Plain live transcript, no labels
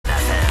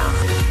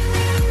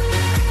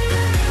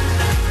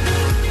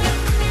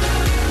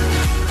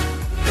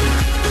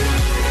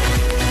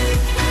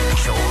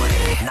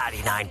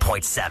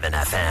99.7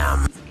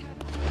 FM.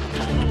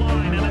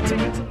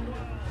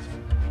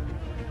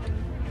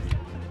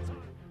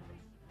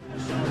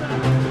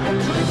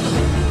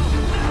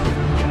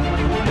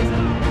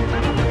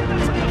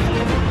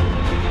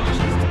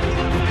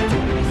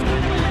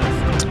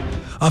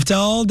 After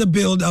all the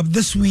build-up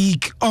this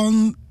week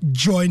on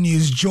Joy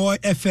News, Joy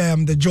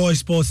FM, the Joy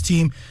Sports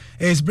team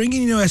is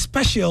bringing you a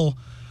special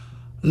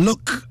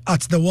look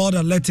at the World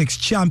Athletics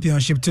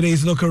Championship.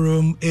 Today's locker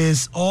room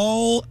is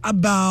all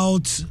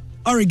about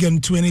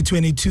Oregon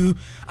 2022.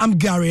 I'm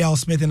Gary Al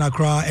Smith in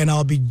Accra, and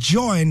I'll be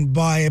joined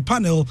by a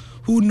panel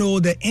who know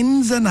the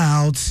ins and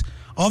outs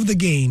of the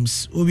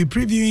games. We'll be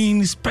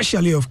previewing,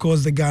 especially, of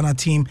course, the Ghana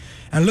team,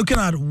 and looking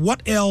at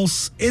what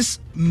else is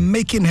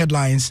making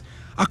headlines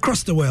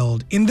across the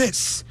world in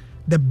this,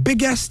 the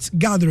biggest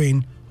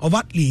gathering of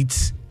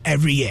athletes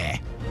every year.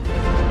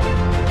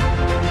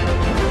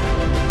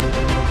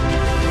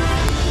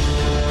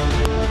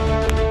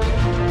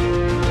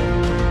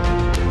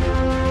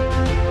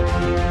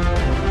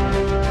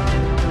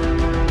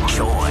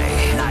 Joy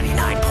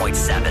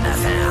 99.7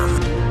 FM.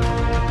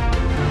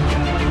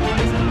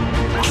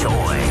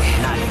 Joy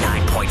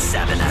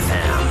 99.7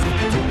 FM.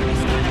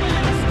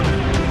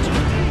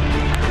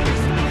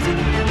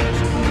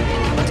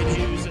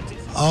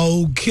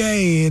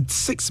 Okay, it's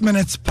 6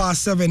 minutes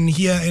past 7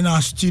 here in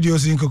our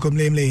studios in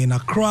Kokomlemle in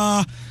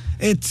Accra.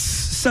 It's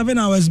 7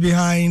 hours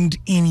behind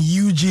in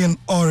Eugene,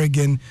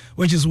 Oregon,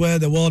 which is where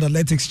the World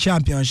Athletics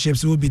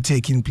Championships will be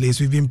taking place.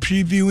 We've been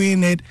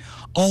previewing it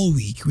all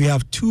week. We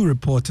have two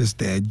reporters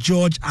there,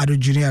 George Addo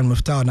Jr. and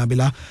Muftau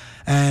Nabila,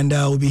 and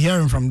we'll be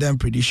hearing from them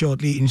pretty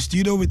shortly. In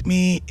studio with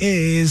me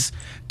is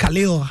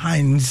Khalil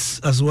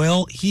Hines as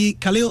well.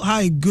 Khalil,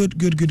 hi, good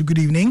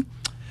evening.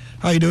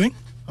 How are you doing?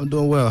 I'm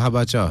doing well. How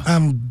about y'all?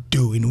 I'm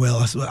doing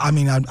well as well. I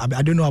mean, I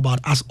don't know about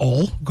us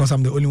all because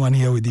I'm the only one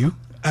here with you,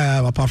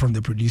 apart from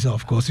the producer,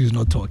 of course, who's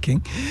not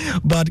talking.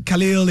 But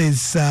Khalil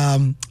is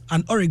an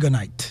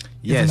Oregonite.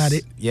 Yes, Isn't that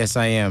it? yes,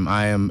 I am.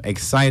 I am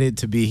excited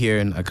to be here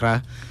in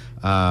Accra.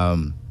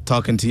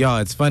 Talking to y'all.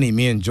 It's funny,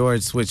 me and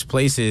George switched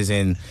places,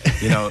 and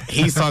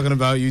he's talking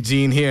about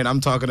Eugene here, and I'm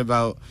talking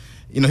about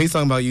he's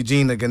talking about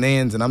Eugene the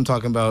Ghanaians, and I'm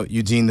talking about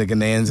Eugene the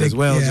Ghanaians as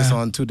well, just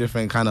on two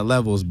different kind of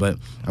levels. But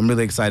I'm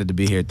really excited to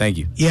be here. Thank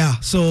you. Yeah.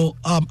 So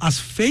as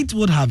fate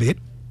would have it,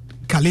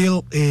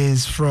 Khalil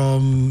is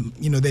from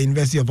the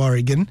University of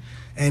Oregon,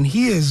 and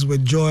he is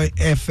with Joy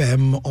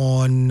FM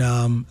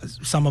on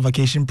summer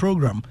vacation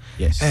program.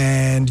 Yes.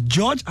 And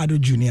George Addo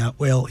Jr.,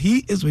 well,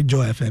 he is with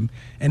Joy FM,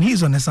 and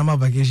he's on a summer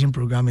vacation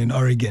program in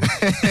Oregon.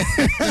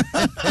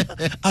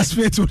 As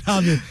fate would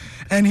have it,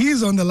 and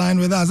he's on the line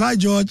with us. Hi,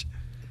 George.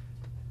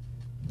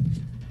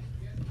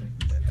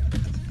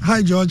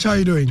 Hi, George. How are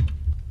you doing?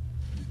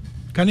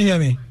 Can you hear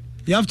me?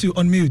 You have to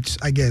unmute,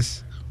 I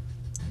guess.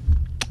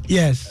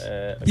 Yes.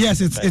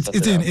 Yes, it's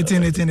in.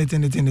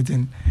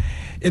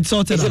 It's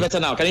sorted Is it out. better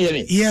now? Can you hear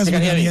me? Yes, we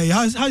can can hear you.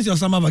 How's your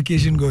summer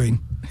vacation going?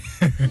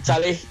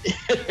 Charlie,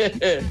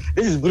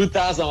 this is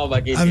brutal summer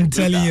vacation. I'm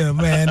telling you,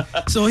 man.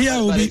 So here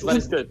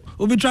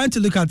we'll be trying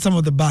to look at some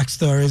of the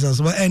backstories as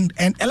well. And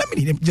let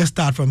me just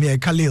start from here.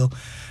 Khalil,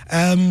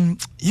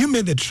 you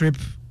made the trip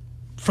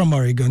from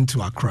Oregon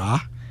to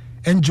Accra,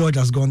 and George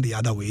has gone the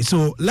other way.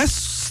 So let's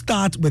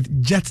start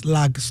with jet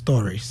lag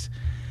stories.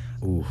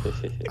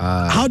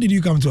 How did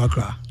you come to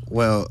Accra?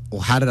 Well,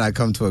 how did I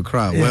come to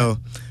Accra? Yeah. Well,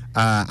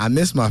 I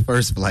missed my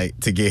first flight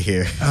to get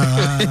here.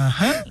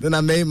 Then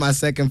I made my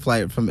second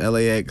flight from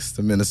LAX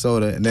to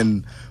Minnesota, and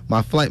then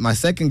my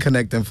second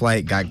connecting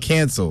flight got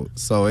canceled.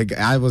 So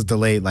I was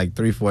delayed like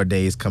 3-4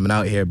 days coming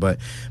out here. But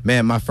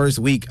man, my first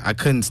week I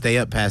couldn't stay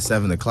up past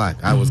 7 o'clock.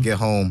 I was get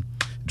home,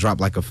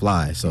 drop like a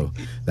fly. So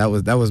that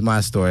was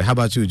my story. How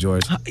about you,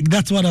 George?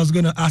 That's what I was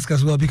going to ask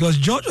as well, because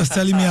George was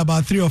telling me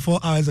about 3 or 4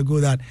 hours ago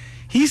that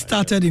he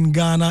started in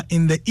Ghana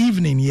in the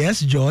evening.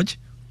 Yes, George?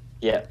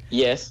 Yeah.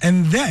 Yes.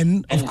 And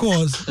then, of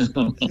course,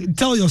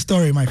 tell your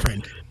story, my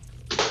friend.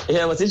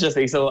 Yeah, it was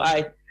interesting. So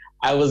I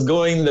was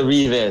going the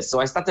reverse. So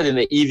I started in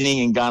the evening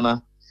in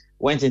Ghana,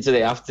 went into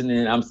the afternoon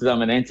in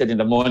Amsterdam, and entered in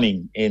the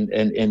morning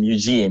in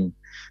Eugene.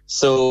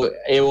 So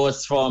it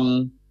was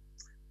from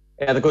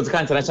the Kotoka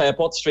International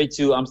Airport straight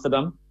to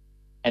Amsterdam,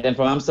 and then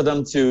from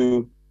Amsterdam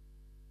to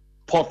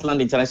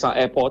Portland International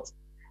Airport,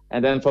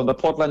 and then from the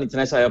Portland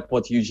International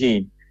Airport to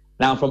Eugene.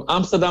 Now from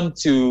Amsterdam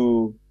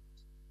to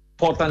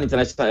Portland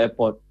International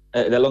Airport,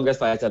 the longest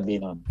flight I've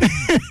been on.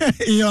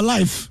 In your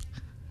life?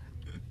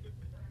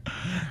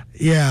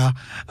 Yeah,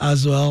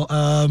 as well.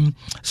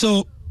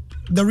 So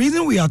the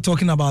reason we are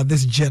talking about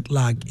this jet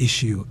lag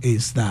issue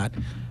is that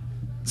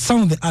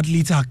some of the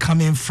athletes are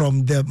coming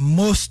from the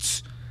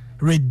most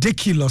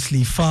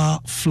ridiculously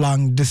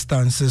far-flung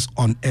distances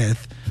on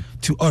earth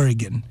to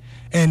Oregon.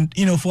 And,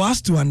 for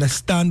us to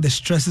understand the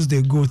stresses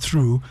they go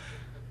through,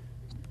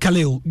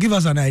 Khalil, give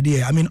us an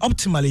idea. I mean,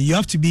 optimally, you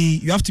have to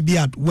be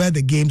at where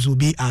the games will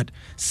be at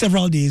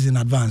several days in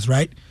advance,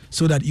 right?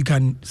 So that you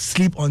can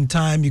sleep on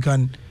time, you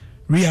can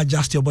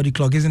readjust your body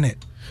clock, isn't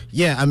it?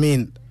 Yeah, I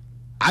mean,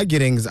 I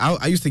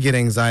used to get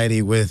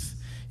anxiety with,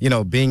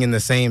 being in the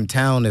same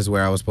town as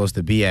where I was supposed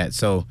to be at.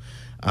 So,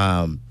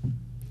 I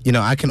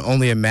can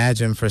only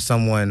imagine for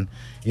someone,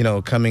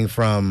 coming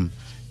from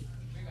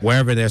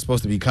wherever they're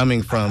supposed to be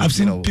coming from, I've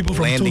seen people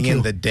from landing Tokyo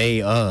in the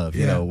day of,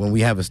 when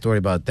we have a story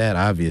about that,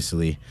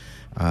 obviously.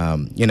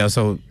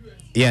 So,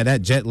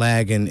 that jet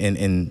lag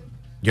and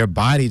your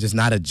body just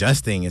not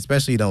adjusting,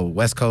 especially,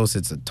 West Coast,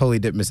 it's a totally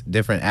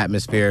different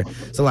atmosphere.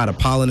 It's a lot of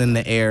pollen in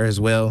the air as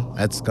well.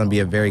 That's going to be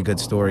a very good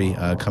story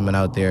coming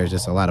out there.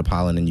 Just a lot of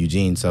pollen in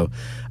Eugene. So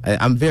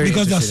I'm very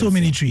Because there's so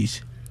many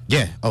trees.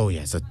 Yeah. Oh,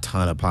 yeah. It's a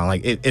ton of pollen.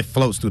 Like, it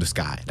floats through the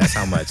sky. That's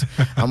how much.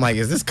 I'm like,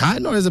 is this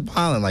cotton or is it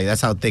pollen? Like,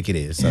 that's how thick it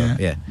is. So,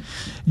 yeah.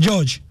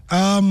 George,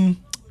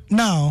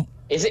 now...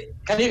 Is it?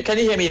 Can you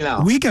hear me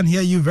now? We can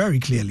hear you very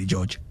clearly,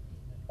 George.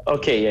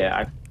 Okay,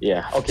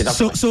 okay, that's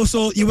fine.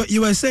 So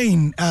you were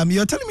saying,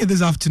 you're telling me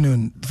this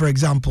afternoon, for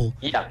example,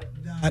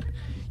 that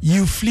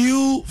you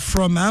flew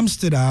from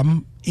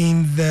Amsterdam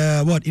in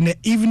the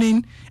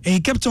evening, and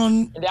you kept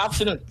on in the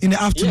afternoon.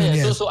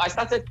 Yeah. So I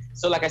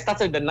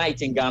started the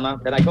night in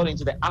Ghana, then I got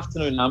into the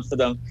afternoon in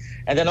Amsterdam,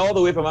 and then all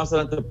the way from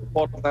Amsterdam to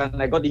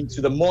Portland, I got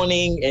into the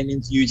morning and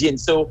into Eugene.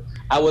 So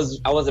I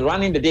was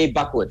running the day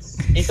backwards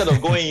instead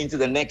of going into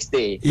the next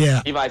day.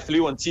 Yeah. If I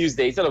flew on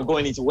Tuesday, instead of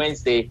going into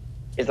Wednesday,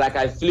 it's like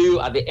I flew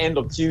at the end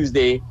of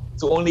Tuesday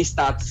to only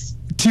start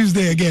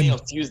Tuesday again.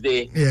 Of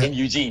Tuesday in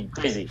Eugene.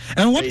 Crazy.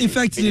 And what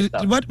effect did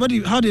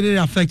how did it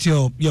affect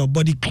your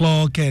body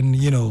clock and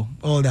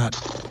all that?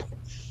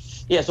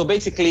 Yeah, so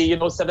basically,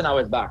 7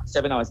 hours back.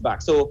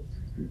 So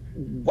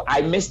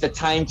I missed the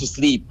time to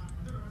sleep.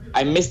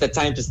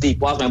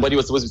 Whilst my body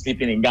was supposed to be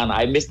sleeping in Ghana.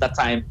 I missed that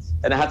time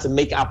and I had to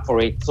make up for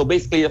it. So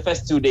basically the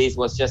first 2 days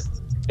was just,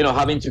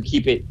 having to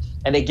keep it.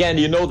 And again,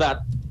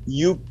 that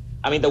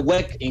the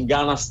work in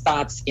Ghana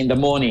starts in the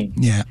morning.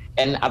 Yeah.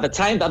 And at the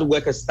time that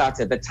work has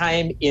started, the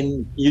time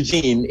in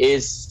Eugene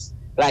is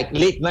like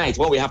late night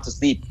when we have to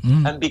sleep.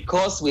 And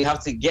because we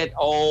have to get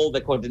all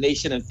the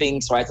coordination and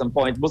things right on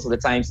point, most of the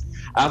times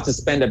I have to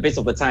spend a bit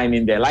of the time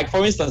in there. Like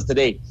for instance,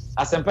 today,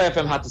 Asempa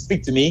FM had to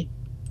speak to me.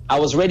 I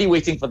was ready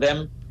waiting for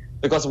them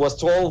because it was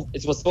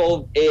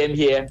 12 a.m.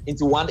 here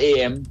into 1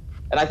 a.m.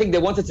 And I think they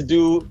wanted to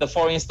do the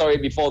foreign story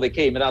before they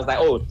came. And I was like,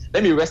 oh,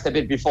 let me rest a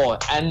bit before.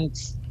 And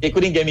they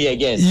couldn't get me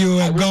again. You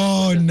are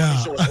gone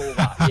now.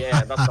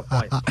 Yeah, that's the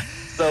point.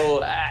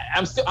 So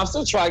I'm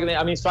still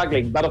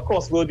struggling. But of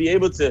course, we'll be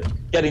able to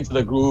get into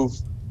the groove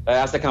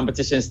as the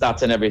competition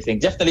starts and everything.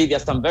 Definitely,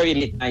 there's some very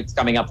late nights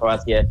coming up for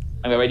us here,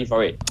 and we're ready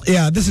for it.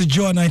 Yeah, this is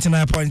Joy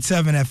 99.7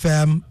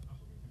 FM.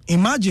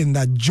 Imagine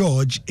that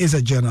George is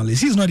a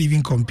journalist. He's not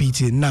even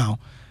competing now.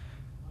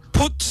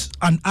 Put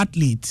an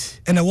athlete,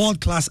 and a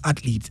world-class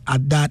athlete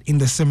at that, in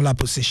the similar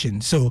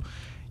position. So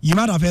you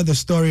might have heard the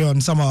story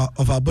on some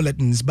of our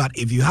bulletins, but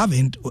if you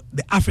haven't,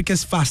 the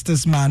Africa's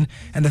fastest man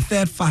and the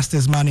third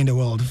fastest man in the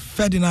world,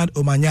 Ferdinand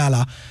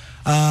Omanyala,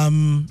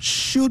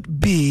 should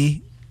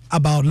be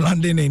about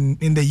landing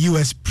in the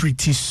US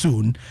pretty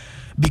soon,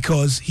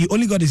 because he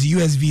only got his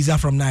US visa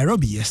from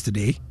Nairobi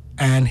yesterday,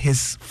 and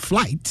his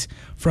flight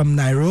from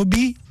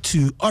Nairobi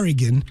to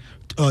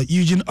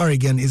Eugene,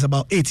 Oregon is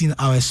about 18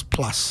 hours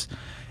plus.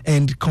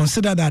 And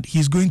consider that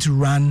he's going to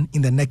run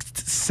in the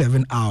next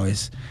 7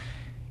 hours.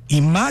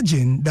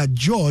 Imagine that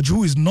George,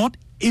 who is not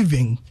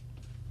even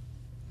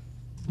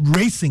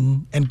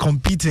racing and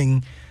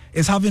competing,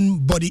 is having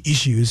body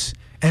issues,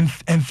 and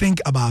think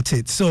about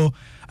it. So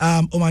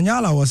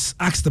Omanyala was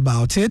asked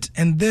about it,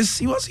 and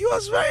he was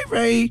very,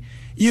 very,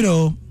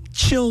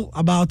 chill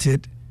about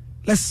it.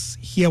 Let's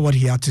hear what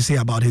he had to say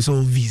about his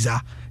whole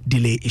visa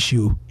delay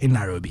issue in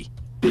Nairobi.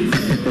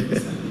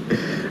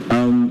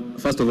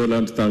 First of all, I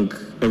want to thank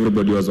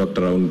everybody who has worked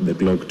around the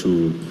clock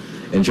to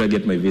ensure I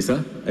get my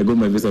visa. I got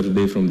my visa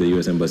today from the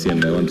US Embassy,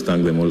 and I want to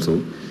thank them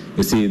also.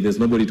 You see, there's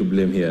nobody to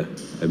blame here.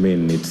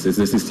 It's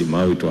the system,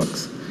 how it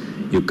works.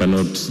 You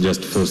cannot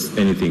just force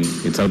anything.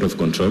 It's out of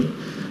control.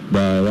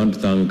 But I want to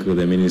thank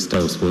the Minister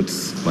of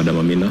Sports, Madam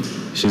Amina.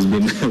 She's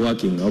been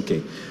working,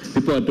 okay.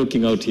 People are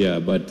talking out here,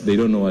 but they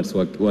don't know what's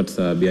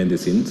behind the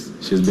scenes.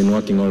 She's been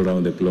working all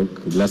around the clock.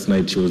 Last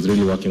night, she was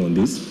really working on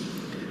this.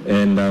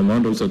 And I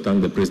want to also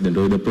thank the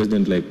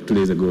president, like 2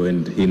 days ago,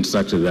 and he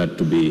instructed that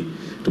to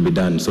be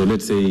done. So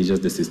let's say it's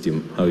just the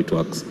system, how it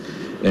works.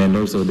 And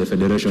also the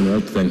Federation, I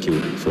want to thank you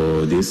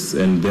for this.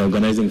 And they're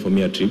organizing for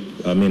me a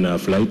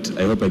flight.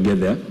 I hope I get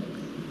there.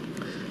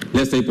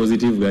 Let's stay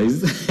positive,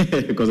 guys,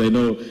 because I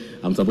know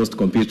I'm supposed to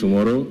compete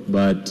tomorrow,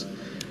 but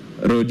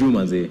Roju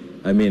Maze,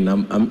 I'm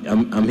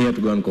here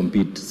to go and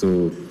compete.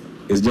 So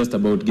it's just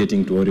about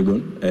getting to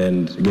Oregon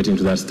and getting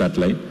to that start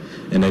line.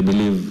 And I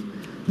believe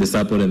the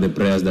support and the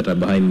prayers that are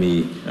behind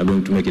me are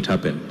going to make it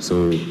happen.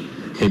 So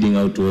heading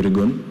out to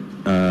Oregon,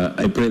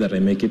 I pray that I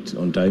make it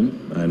on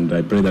time, and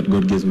I pray that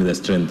God gives me the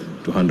strength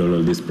to handle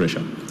all this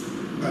pressure.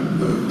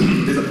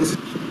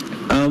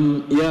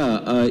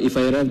 If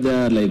I arrive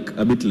there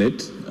a bit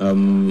late,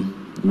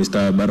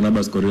 Mr.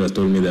 Barnabas Correa has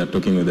told me they are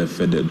talking with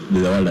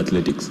the World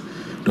Athletics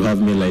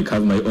have me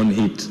have my own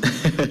heat,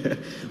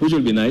 which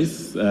will be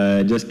nice,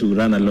 just to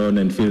run alone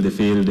and feel the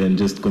field and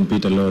just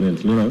compete alone and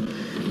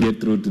get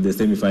through to the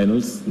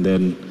semi-finals.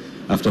 Then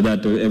after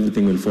that,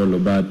 everything will follow.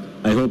 But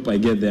I hope I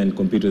get there and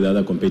compete with the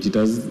other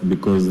competitors,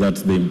 because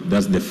that's the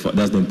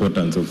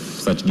importance of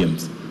such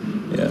games.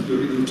 Yeah.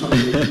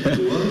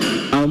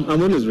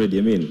 I'm always ready.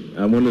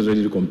 I'm always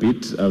ready to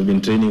compete. I've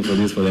been training for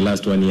this for the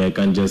last 1 year. I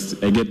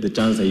get the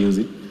chance, I use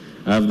it.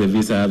 I have the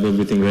visa, I have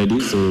everything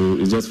ready. So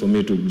it's just for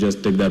me to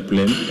just take that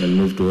plane and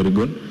move to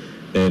Oregon.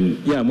 And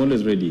yeah, I'm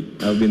always ready.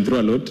 I've been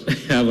through a lot.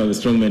 I have a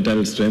strong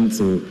mental strength.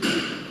 So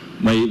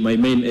my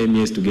main aim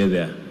is to get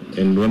there.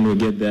 And when we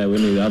get there,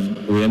 when we're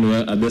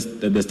at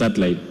the start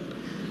line,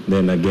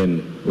 then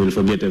again, we'll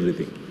forget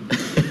everything.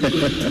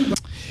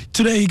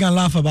 Today he can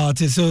laugh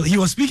about it. So he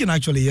was speaking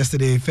actually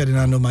yesterday,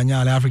 Ferdinand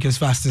Omanyala, Africa's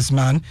fastest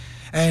man,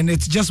 and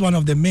it's just one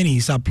of the many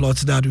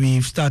subplots that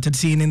we've started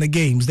seeing in the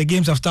games. The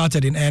games have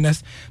started in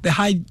earnest. The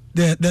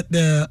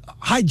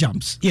high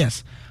jumps,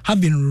 yes,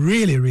 have been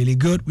really, really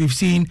good. We've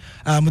seen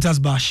Mutaz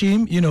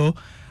Bashim,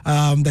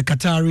 the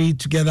Qatari,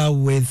 together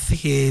with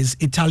his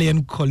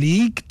Italian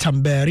colleague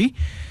Tamberi,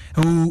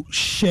 who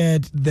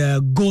shared the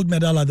gold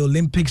medal at the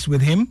Olympics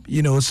with him.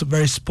 So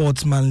very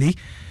sportsmanly.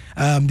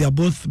 They are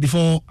both,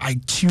 before I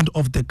tuned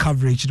off the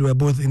coverage, they were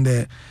both in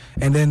there.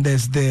 And then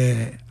there's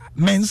the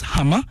men's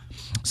hammer.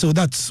 So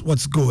that's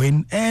what's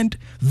going. And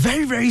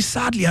very, very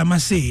sadly, I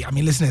must say,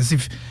 listeners,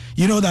 if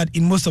you know that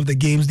in most of the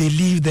games, they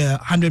leave the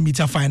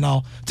 100-meter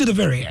final to the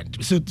very end.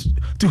 So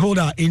to hold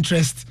our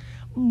interest.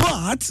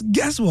 But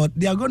guess what?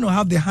 They are going to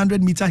have the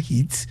 100-meter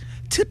heat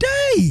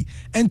today,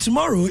 and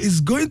tomorrow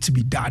is going to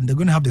be done. They're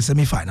going to have the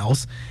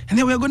semi-finals, and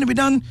then we're going to be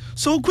done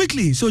so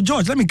quickly. So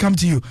George, let me come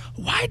to you.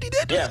 Why did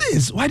they do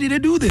this? Why did they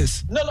do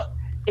this? No,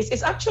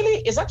 it's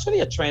actually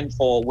a trend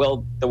for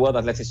the World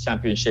Athletics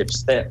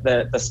Championships.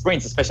 The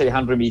sprints, especially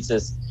 100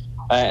 meters,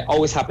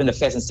 always happen the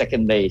first and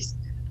second days.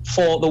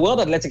 For the World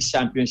Athletics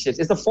Championships,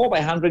 it's the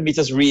 4x100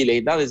 meters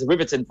relay that is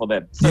riveting for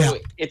them. So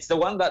it's the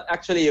one that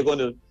actually you're going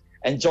to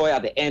enjoy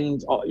at the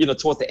end, or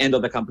towards the end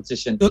of the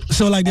competition.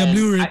 So like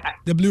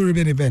the blue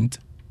ribbon event.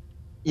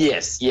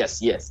 Yes.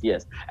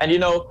 And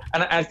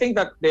and I think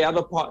that the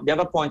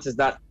other point is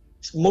that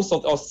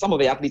some of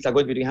the athletes are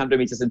going between 100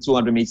 meters and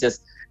 200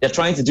 meters. They're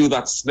trying to do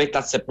that, make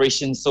that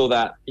separation so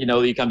that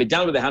you can be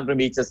done with the 100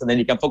 meters and then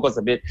you can focus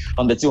a bit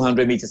on the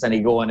 200 meters and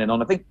you go on and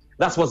on. I think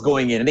that's what's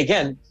going in. And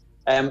again,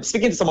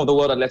 speaking to some of the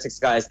World Athletics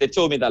guys, they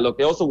told me that look,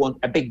 they also want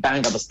a big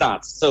bang at the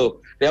start.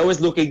 So they're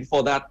always looking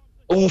for that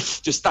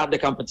oomph to start the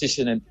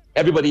competition, and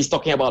everybody's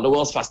talking about the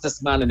world's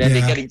fastest man, and then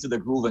they get into the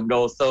groove and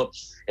go. So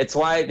it's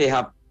why they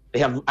have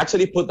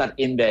actually put that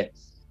in there.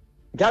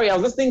 Gary, I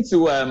was listening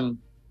to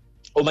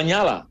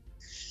Omanyala,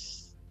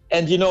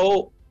 and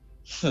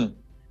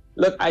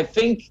look, I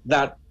think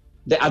that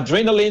the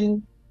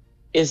adrenaline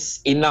is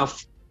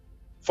enough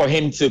for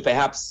him to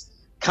perhaps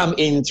come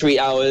in 3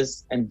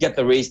 hours and get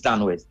the race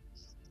done with.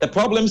 The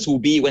problems will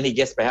be when he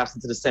gets perhaps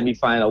into the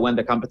semi-final, when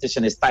the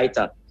competition is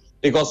tighter,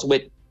 because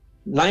with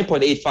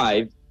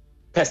 9.85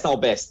 personal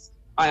best,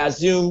 I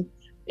assume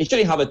he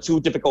shouldn't have a too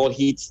difficult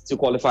heat to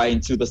qualify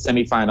into the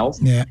semi-finals.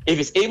 Yeah. If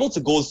he's able to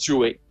go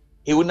through it,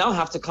 he will now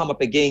have to come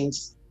up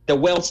against the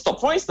world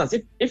top. For instance,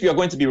 if you're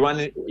going to be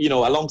running,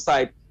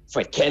 alongside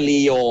Fred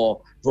Kelly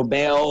or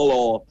Romel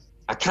or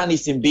Akani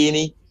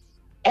Simbini,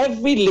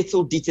 every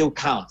little detail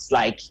counts,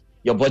 like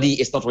your body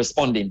is not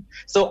responding.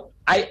 So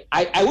I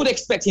would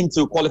expect him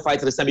to qualify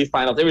to the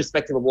semi-finals,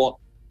 irrespective of what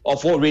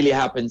really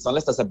happens,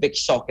 unless there's a big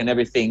shock and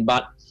everything.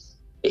 But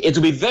it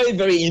will be very,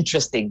 very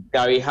interesting,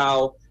 Gary,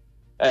 how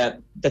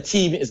the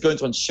team is going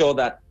to ensure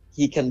that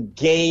he can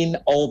gain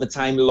all the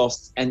time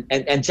lost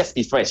and just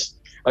be fresh.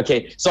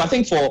 Okay, so I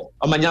think for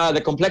Omanyala,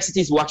 the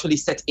complexities will actually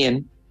set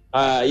in,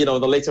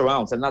 the later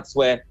rounds, and that's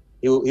where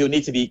he'll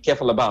need to be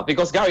careful about.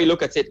 Because, Gary,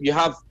 look at it. You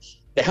have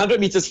the 100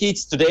 meters heat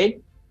today,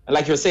 and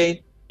like you're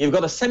saying, you've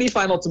got a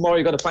semi-final tomorrow,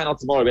 you've got a final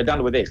tomorrow. We're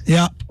done with it.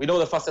 Yeah. We know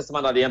the fastest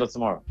man at the end of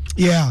tomorrow.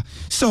 Yeah.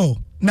 So,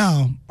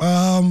 now,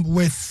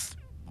 with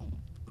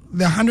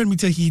the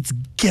 100-meter heat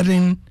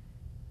getting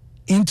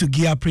into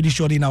gear pretty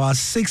short in about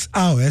 6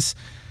 hours,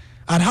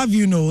 I'd have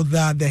you know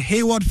that the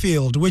Hayward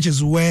Field, which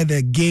is where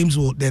the games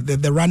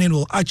the running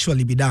will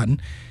actually be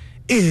done,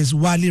 is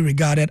widely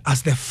regarded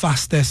as the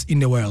fastest in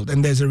the world,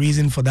 and there's a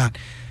reason for that.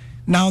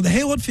 Now, the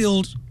Hayward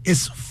Field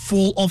is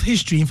full of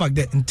history. In fact,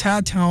 the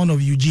entire town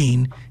of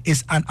Eugene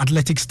is an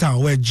athletics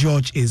town, where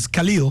George is.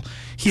 Khalil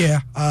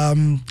here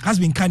has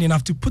been kind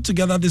enough to put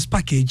together this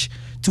package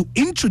to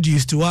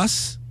introduce to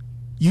us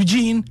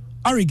Eugene,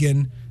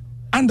 Oregon,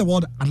 and the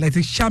World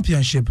Athletics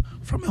Championship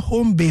from a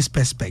home-based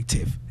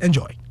perspective.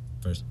 Enjoy.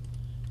 First,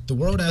 the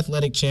World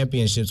Athletic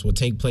Championships will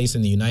take place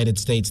in the United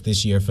States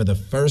this year for the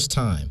first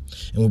time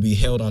and will be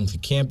held on the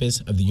campus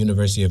of the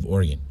University of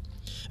Oregon.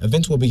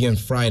 Events will begin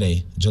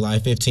Friday, July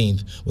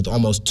 15th, with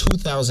almost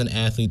 2,000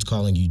 athletes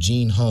calling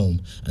Eugene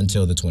home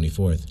until the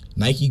 24th.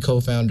 Nike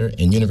co-founder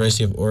and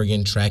University of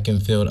Oregon track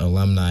and field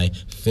alumni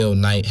Phil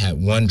Knight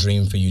had one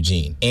dream for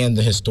Eugene and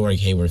the historic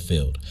Hayward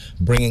Field,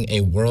 bringing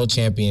a world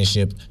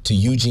championship to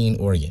Eugene,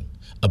 Oregon.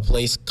 a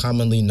place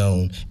commonly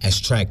known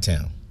as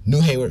Tracktown.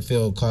 New Hayward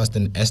Field cost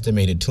an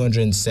estimated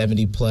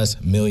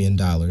 $270+ million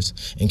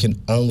and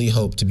can only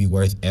hope to be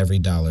worth every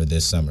dollar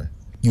this summer.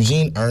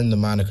 Eugene earned the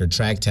moniker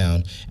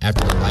Tracktown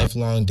after the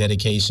lifelong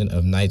dedication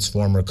of Knight's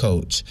former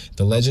coach,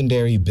 the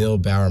legendary Bill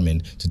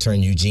Bowerman, to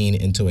turn Eugene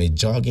into a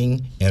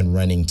jogging and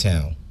running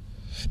town.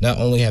 Not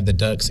only have the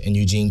Ducks and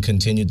Eugene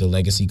continued the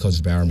legacy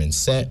Coach Bowerman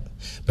set,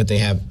 but they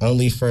have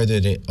only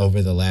furthered it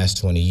over the last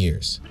 20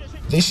 years.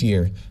 This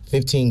year,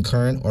 15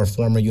 current or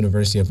former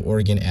University of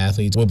Oregon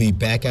athletes will be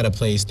back at a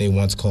place they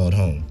once called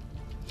home.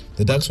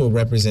 The Ducks will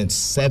represent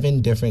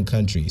 7 different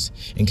countries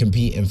and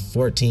compete in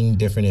 14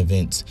 different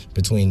events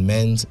between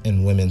men's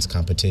and women's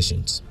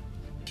competitions.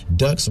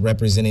 Ducks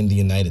representing the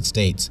United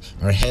States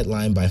are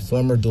headlined by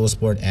former dual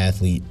sport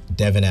athlete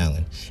Devin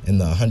Allen in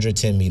the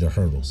 110-meter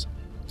hurdles.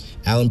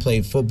 Allen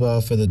played football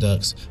for the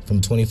Ducks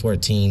from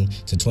 2014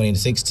 to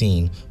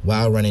 2016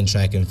 while running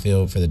track and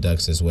field for the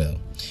Ducks as well.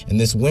 And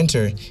this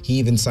winter, he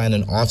even signed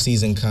an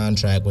off-season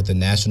contract with the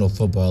National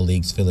Football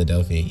League's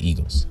Philadelphia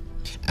Eagles.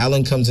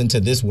 Allen comes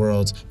into this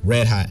world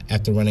red hot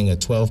after running a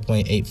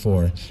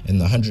 12.84 in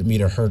the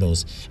 100-meter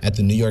hurdles at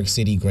the New York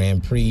City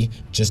Grand Prix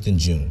just in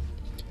June.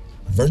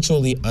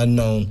 Virtually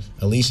unknown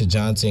Alicia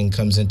Johnson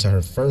comes into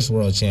her first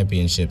World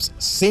Championships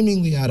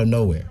seemingly out of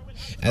nowhere.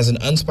 As an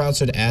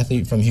unsponsored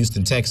athlete from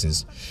Houston,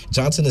 Texas,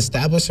 Johnson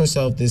established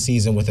herself this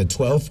season with a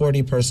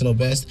 12:40 personal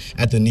best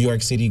at the New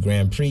York City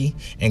Grand Prix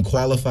and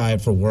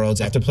qualified for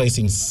Worlds after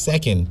placing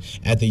second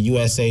at the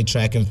USA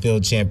Track and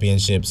Field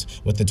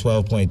Championships with a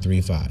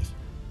 12.35.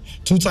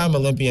 Two-time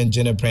Olympian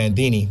Jenna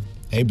Prandini,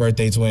 hey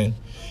birthday twin,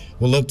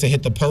 will look to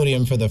hit the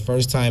podium for the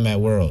first time at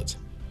Worlds.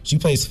 She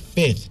placed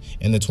 5th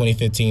in the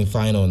 2015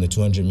 final in the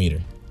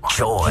 200-meter.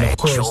 Joy, And of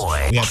course,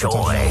 Joy, we have to talk Joy,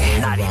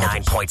 about Logan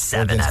Rogers, 99.7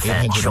 Oregon's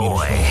FM, 800-meter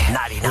Joy,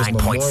 field, was 99.7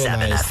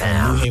 memorialized on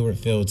New FM. Hayward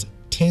Field's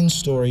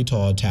 10-story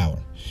tall tower.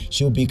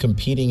 She will be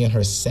competing in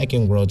her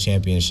second World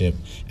Championship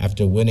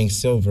after winning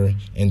silver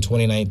in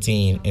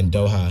 2019 in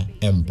Doha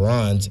and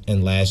bronze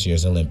in last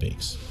year's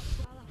Olympics.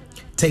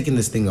 Taking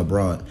this thing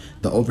abroad,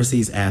 the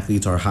overseas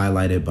athletes are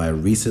highlighted by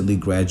recently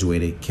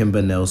graduated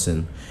Kimba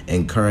Nelson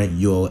and current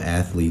UO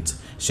athletes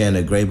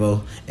Shanna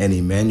Grabo and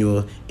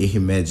Emmanuel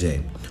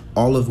Ihimeje,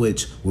 all of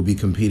which will be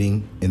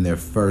competing in their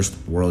first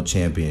World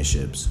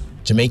Championships.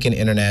 Jamaican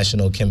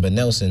international Kimba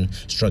Nelson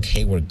struck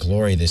Hayward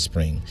glory this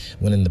spring,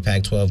 winning the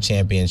Pac-12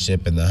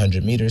 championship in the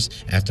 100 meters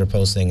after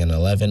posting an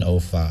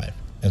 11:05,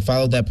 and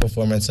followed that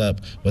performance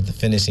up with the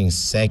finishing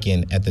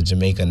second at the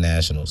Jamaica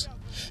Nationals.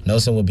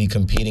 Nelson will be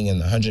competing in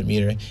the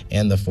 100-meter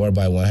and the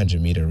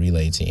 4x100-meter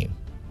relay team.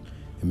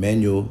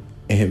 Emmanuel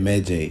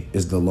Ihimeje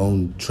is the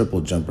lone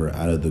triple jumper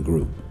out of the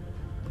group.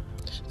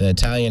 The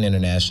Italian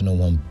international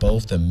won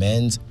both the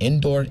men's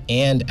indoor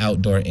and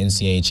outdoor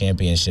NCAA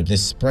championship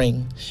this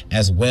spring,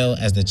 as well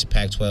as the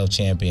Pac-12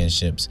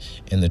 championships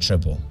in the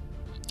triple.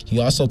 He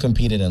also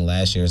competed in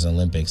last year's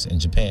Olympics in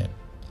Japan.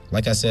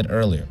 Like I said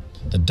earlier,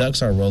 the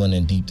Ducks are rolling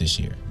in deep this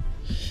year.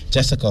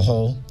 Jessica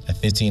Hull, a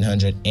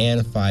 1,500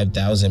 and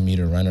 5,000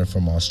 meter runner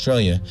from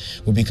Australia,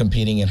 will be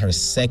competing in her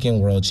second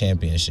World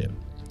Championship.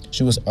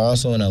 She was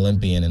also an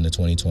Olympian in the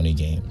 2020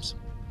 Games.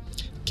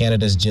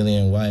 Canada's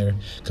Jillian Weir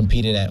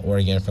competed at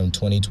Oregon from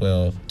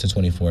 2012 to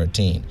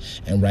 2014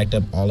 and racked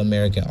up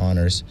All-American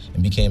honors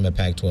and became a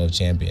Pac-12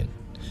 champion.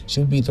 She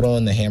will be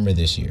throwing the hammer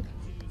this year.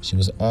 She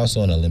was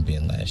also an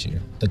Olympian last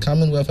year. The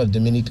Commonwealth of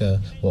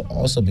Dominica will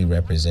also be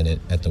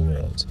represented at the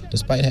Worlds,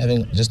 despite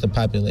having just a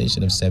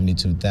population of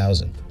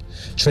 72,000.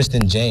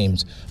 Tristan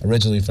James,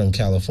 originally from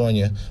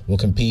California, will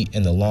compete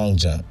in the long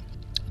jump.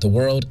 The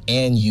world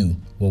and you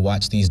will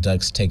watch these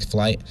Ducks take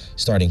flight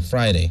starting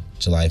Friday,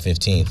 July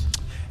 15th.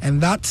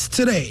 And that's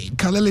today.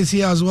 Khalil is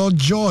here as well.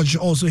 George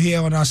also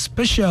here on our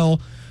special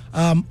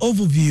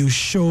overview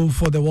show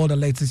for the World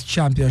Athletics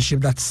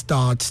Championship that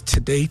starts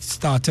today. It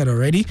started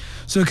already.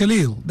 So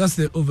Khalil, that's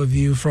the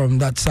overview from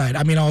that side.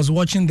 I mean, I was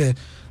watching the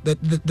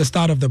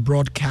start of the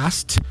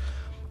broadcast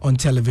on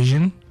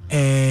television,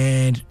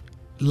 and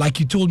like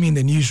you told me in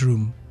the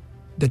newsroom,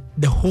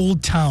 the whole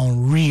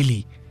town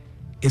really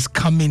is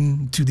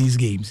coming to these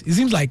games. It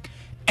seems like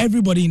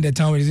everybody in the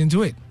town is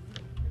into it.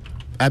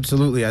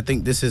 Absolutely. I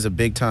think this is a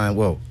big time.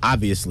 Well,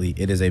 obviously,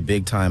 it is a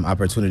big time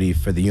opportunity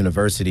for the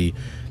university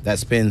that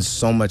spends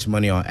so much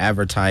money on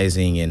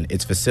advertising and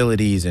its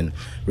facilities and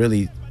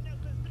really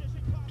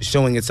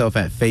showing itself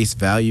at face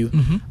value.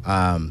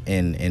 Mm-hmm.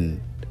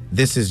 And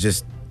this is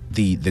just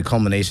the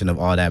culmination of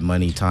all that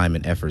money, time,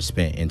 and effort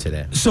spent into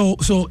that. So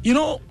you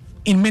know,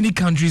 in many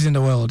countries in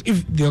the world,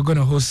 if they're going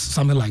to host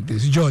something like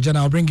this, George, and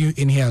I'll bring you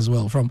in here as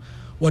well from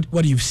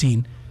what you've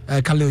seen.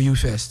 Khalil, you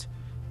first.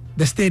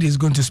 The state is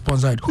going to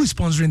sponsor it. Who is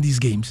sponsoring these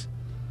games?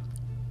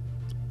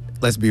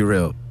 Let's be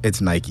real.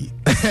 It's Nike.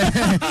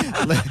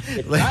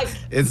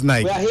 It's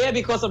Nike. We are here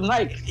because of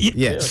Nike.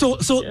 Yeah. So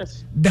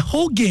Yes. the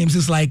whole games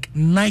is like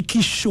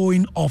Nike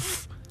showing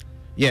off.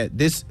 Yeah.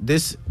 This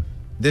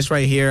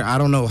right here. I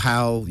don't know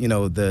how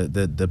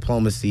the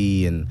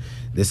diplomacy and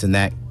this and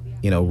that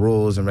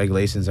rules and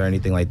regulations or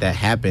anything like that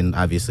happen.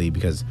 Obviously,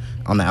 because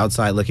on the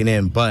outside looking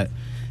in, but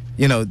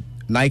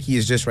Nike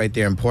is just right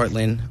there in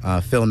Portland.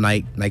 Phil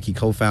Knight, Nike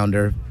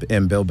co-founder,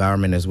 and Bill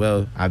Bowerman as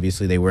well.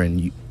 Obviously, they were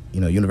in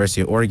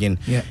University of Oregon,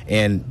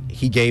 and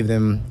he gave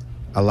them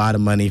a lot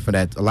of money for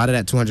that. A lot of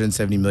that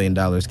 $270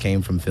 million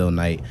came from Phil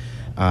Knight,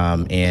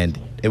 and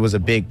it was a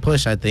big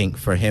push, I think,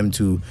 for him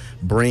to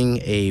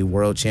bring a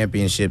World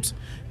Championships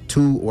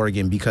to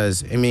Oregon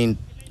because, I mean,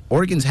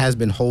 Oregon's has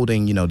been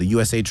holding, the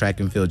USA Track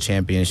and Field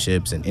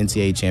Championships and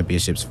NCAA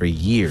championships for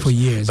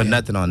years. But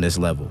nothing on this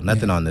level.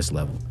 On this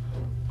level.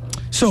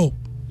 So,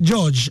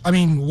 George, I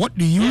mean, what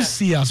do you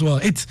see as well?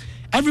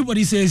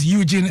 Everybody says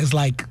Eugene is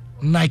like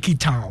Nike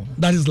Town.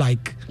 That is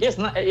like... Yes,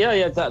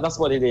 that's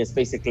what it is,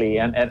 basically.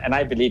 And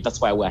I believe that's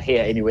why we're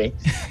here anyway.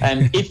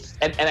 And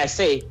I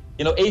say,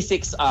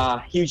 ASICS are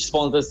huge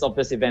sponsors of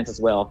this event as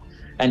well.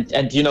 And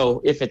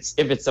if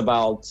it's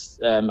about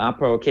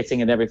apparel,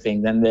 kitting and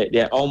everything, then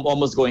they're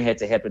almost going head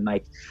to head with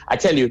Nike. I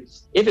tell you,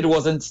 if it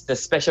wasn't the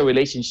special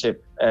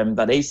relationship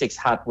that ASICS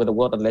had with the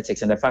World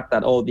Athletics and the fact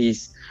that all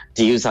these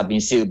deals had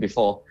been sealed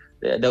before,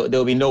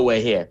 there'll be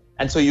nowhere here.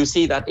 And so you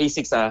see that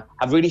ASICS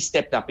have really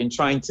stepped up in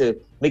trying to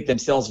make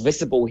themselves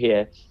visible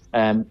here.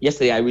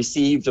 Yesterday, I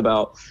received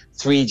about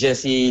 3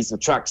 jerseys, a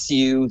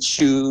tracksuit,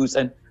 shoes,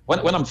 and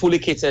when I'm fully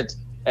kitted,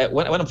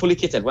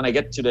 when I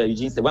get to the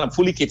Eugene State, when I'm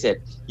fully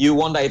kitted, you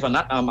wonder if I'm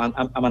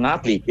an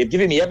athlete. They've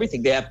given me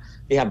everything. They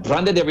have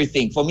branded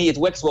everything. For me, it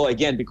works well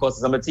again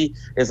because somebody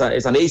is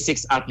an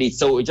ASICS athlete,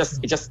 so it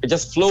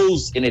just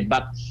flows in it.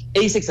 But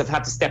ASICS have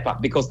had to step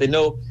up because they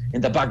know in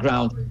the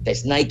background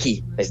there's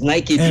Nike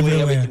doing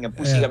everything and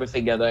pushing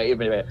everything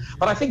everywhere.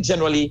 But I think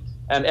generally,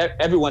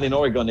 everyone in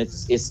Oregon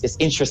is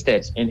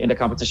interested in the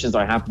competitions that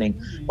are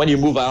happening. When you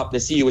move out, they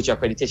see you with your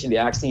accreditation.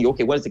 They're asking you,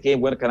 okay, when's the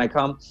game? When can I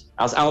come?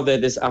 I was out there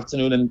this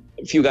afternoon, and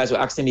a few guys were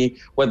asking me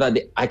whether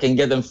I can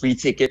get them free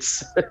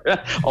tickets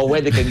or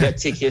where they can get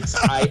tickets.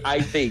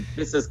 I think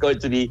this is going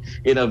to be,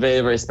 very,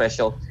 very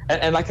special.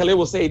 And like Khalil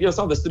will say,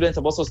 some of the students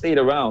have also stayed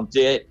around.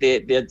 They're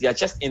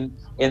just in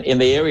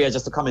the area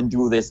just to come and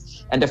do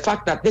this. And the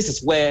fact that this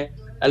is where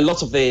a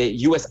lot of the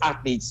U.S.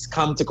 athletes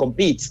come to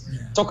compete.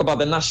 Talk about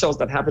the nationals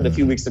that happened a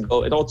few weeks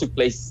ago. It all took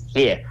place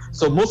here.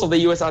 So most of the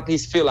U.S.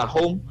 athletes feel at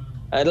home.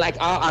 Like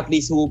our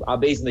athletes who are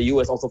based in the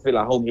U.S. also feel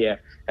at home here.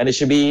 And it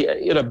should be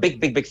a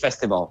big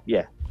festival.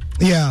 Yeah.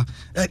 Yeah.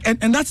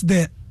 And that's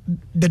the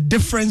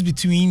difference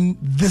between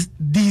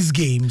these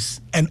games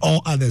and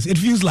all others. It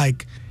feels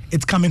like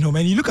it's coming home.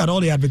 And you look at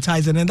all the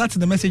advertising, and that's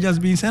the message that's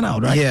being sent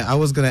out, right? Yeah, I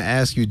was going to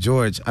ask you,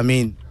 George. I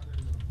mean,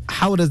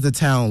 how does the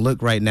town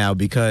look right now?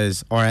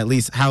 Because, or at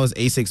least how is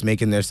ASICS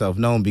making themselves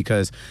known?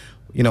 Because,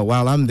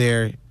 while I'm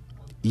there,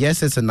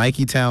 yes, it's a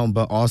Nike town,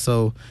 but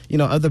also,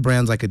 other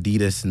brands like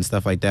Adidas and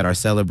stuff like that are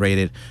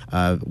celebrated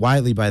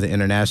widely by the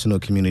international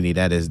community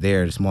that is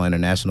there, the small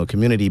international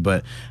community.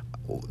 But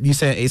you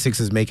said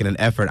ASICS is making an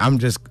effort. I'm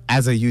just,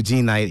 as a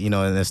Eugeneite,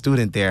 and a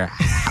student there,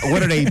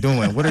 what are they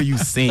doing? What are you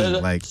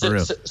seeing, for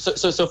real?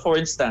 So for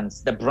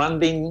instance, the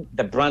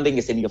branding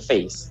is in your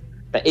face.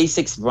 The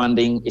ASICS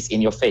branding is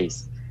in your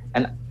face.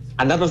 And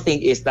another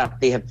thing is that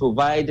they have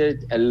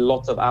provided a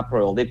lot of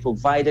apparel. They're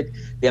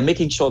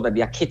making sure that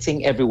they are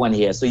kitting everyone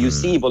here. So you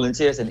see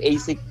volunteers in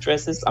ASIC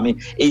dresses,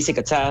 ASIC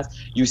attires.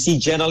 You see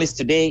journalists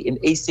today in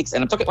ASICs.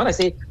 And I'm talking, when I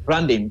say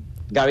branding,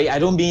 Gary, I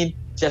don't mean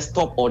just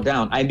top or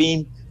down. I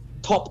mean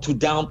top to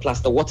down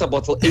plus the water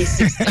bottle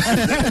ASICs.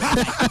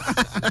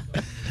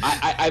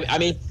 I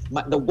mean,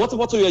 the water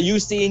bottle you're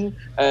using,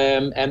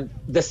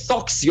 the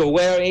socks you're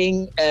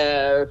wearing,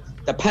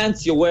 the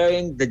pants you're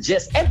wearing,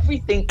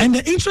 everything. And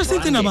the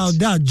interesting thing about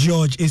that,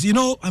 George, is,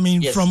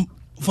 yes.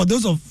 For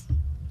those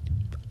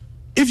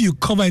if you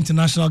cover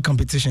international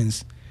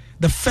competitions,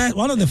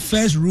 one of the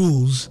first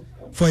rules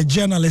for a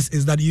journalist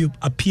is that you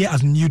appear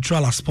as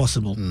neutral as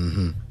possible.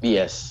 Mm-hmm.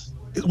 Yes.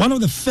 One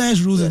of the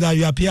first rules is that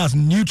you appear as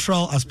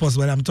neutral as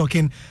possible. And I'm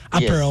talking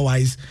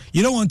apparel-wise.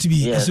 You don't want to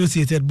be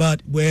associated,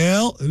 but,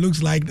 it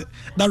looks like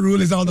that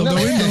rule is out of the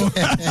window.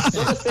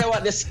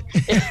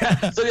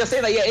 So they're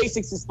saying that,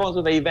 ASICS is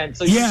sponsoring the event.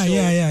 So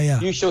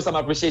you show some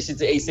appreciation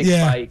to ASICS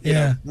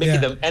by making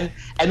them.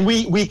 And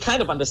we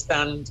kind of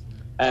understand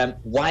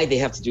why they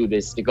have to do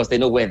this, because they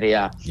know where they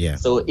are. Yeah.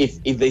 So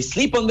if they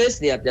sleep on this,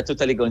 they're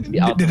totally going to be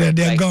out.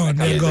 They're gone.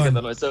 They're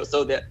gone.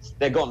 So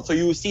they're gone. So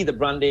you see the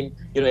branding,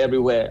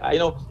 everywhere.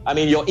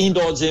 Your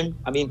indoor gym.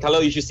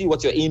 Khalil, you should see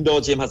what your indoor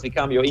gym has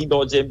become. Your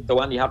indoor gym, the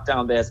one you have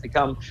down there, has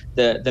become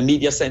the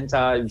media center,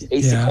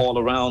 ASIC all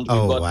around.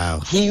 We've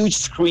got huge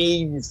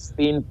screens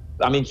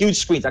huge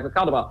screens. I could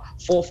count about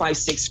 4, 5,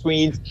 6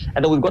 screens.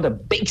 And then we've got the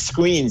big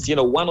screens,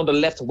 one on the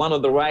left, one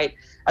on the right.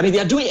 They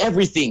are doing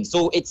everything.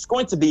 So it's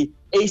going to be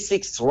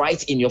ASICS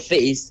right in your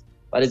face,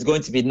 but it's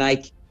going to be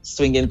Nike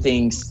swinging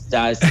things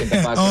just in the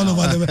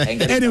background.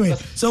 Anyway,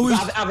 so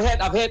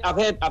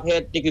I've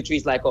heard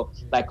dignitaries like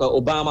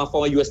Obama,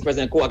 former U.S.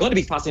 President, are going to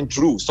be passing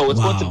through. So it's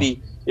going to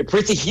be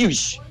pretty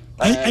huge.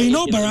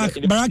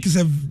 Barack is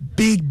a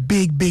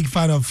big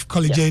fan of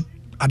collegiate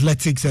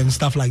athletics and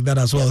stuff like that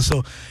as well.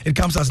 So it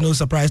comes as no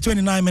surprise.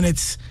 29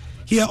 minutes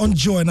here on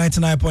Joy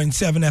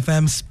 99.7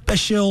 FM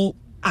special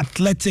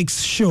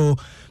athletics show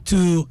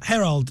to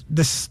herald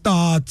the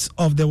start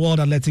of the World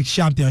Athletics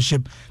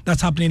Championship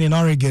that's happening in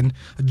Oregon.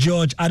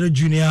 George Addo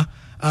Jr.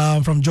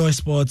 From Joy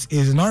Sports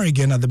is in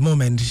Oregon at the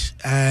moment,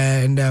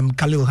 and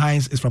Khalil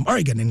Hines is from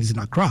Oregon and he's in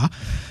Accra.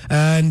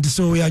 And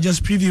so we are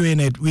just previewing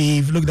it.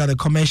 We've looked at the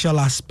commercial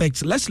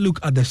aspects. Let's look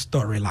at the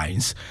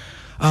storylines.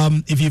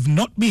 If you've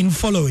not been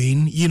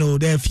following,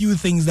 there are a few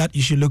things that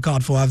you should look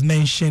out for. I've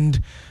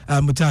mentioned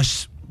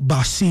Mutash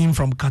Basim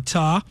from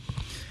Qatar,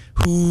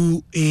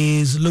 who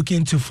is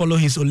looking to follow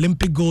his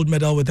Olympic gold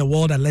medal with the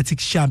World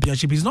Athletics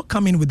Championship. He's not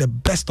coming with the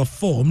best of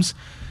forms.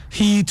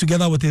 He,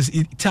 together with his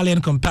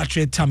Italian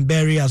compatriot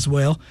Tamberi as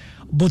well,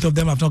 both of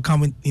them have not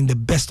come in the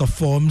best of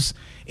forms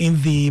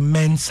in the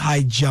men's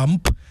high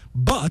jump.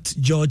 But,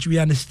 George, we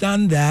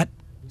understand that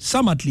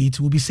some athletes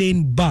will be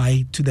saying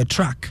bye to the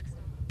track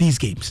these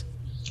games.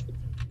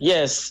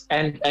 Yes,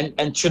 and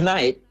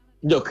tonight,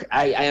 look,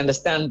 I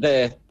understand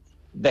the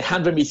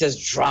 100 meters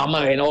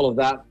drama and all of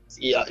that,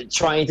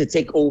 trying to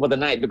take over the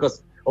night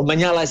because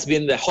Omanyala has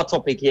been the hot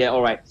topic here,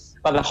 all right.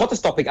 But the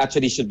hottest topic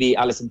actually should be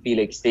Allyson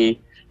Felix, the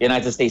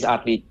United States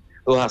athlete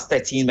who has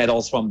 13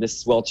 medals from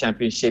this World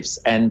Championships,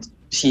 and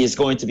she is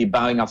going to be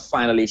bowing up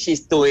finally.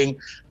 She's doing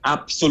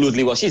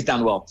absolutely well. She's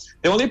done well.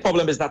 The only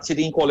problem is that she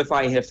didn't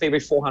qualify in her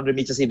favorite 400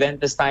 meters event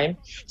this time.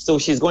 So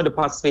she's going to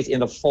participate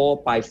in the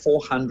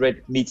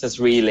 4x400 meters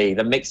relay,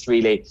 the mixed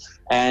relay.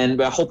 And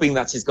we're hoping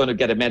that she's going to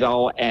get a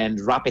medal and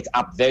wrap it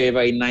up very,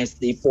 very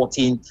nicely.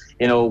 14,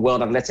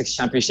 World Athletics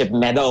Championship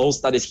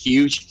medals. That is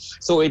huge.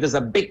 So it is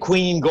a big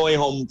queen going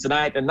home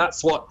tonight. And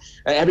that's what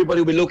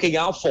everybody will be looking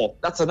out for.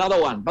 That's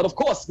another one. But of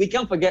course, we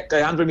can't forget the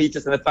 100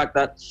 meters and the fact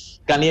that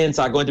Ghanaians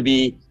are going to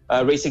be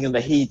racing in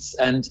the heats.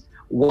 And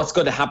what's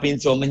going to happen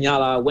to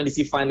Omanyala? When is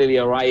he finally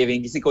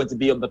arriving? Is he going to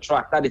be on the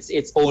track? That is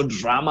its own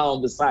drama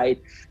on the side.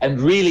 And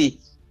really,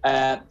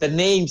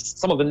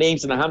 some of the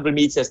names in the 100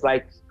 meters,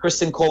 like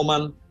Christian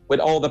Coleman, with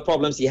all the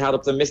problems he had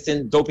after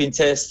missing doping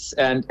tests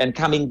and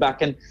coming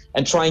back and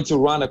trying to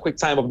run a quick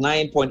time of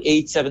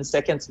 9.87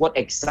 seconds. What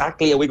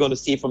exactly are we going to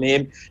see from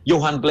him?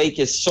 Johan Blake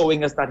is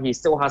showing us that he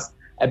still has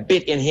a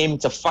bit in him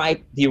to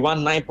fight. He ran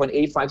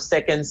 9.85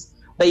 seconds.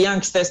 The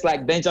youngsters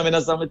like Benjamin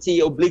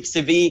Azamati, Oblique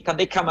CV, can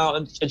they come out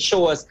and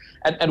show us?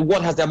 And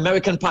what has the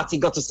American Party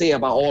got to say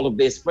about all of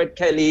this? Fred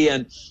Kelly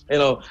and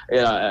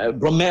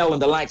Bromell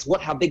and the likes,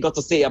 what have they got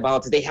to say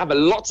about it? They have a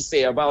lot to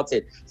say about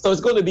it. So it's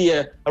going to be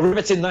a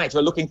riveting night.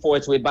 We're looking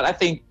forward to it. But I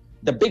think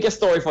the biggest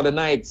story for the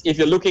night, if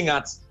you're looking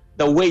at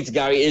the weight,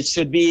 Gary, it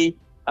should be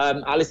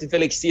Allyson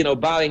Felix,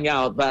 bowing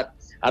out. But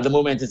at the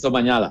moment, it's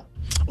Omanyala.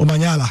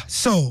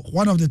 So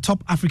one of the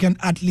top African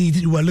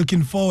athletes we're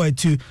looking forward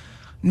to.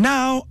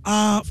 Now,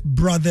 our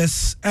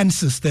brothers and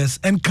sisters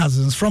and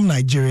cousins from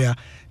Nigeria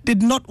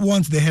did not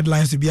want the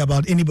headlines to be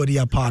about anybody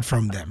apart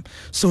from them.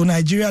 So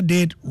Nigeria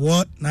did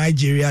what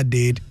Nigeria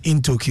did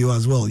in Tokyo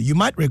as well. You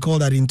might recall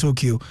that in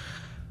Tokyo,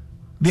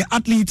 the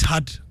athletes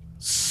had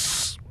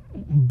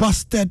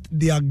busted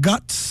their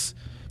guts,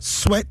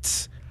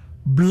 sweat,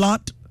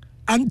 blood,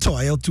 and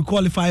toil to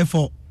qualify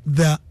for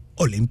the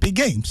Olympic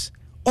Games.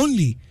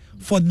 Only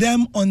for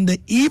them on the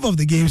eve of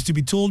the games to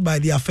be told by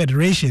their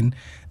federation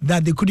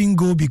that they couldn't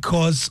go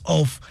because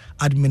of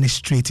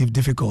administrative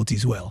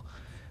difficulties. Well,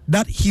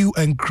 that hue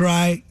and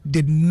cry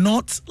did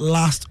not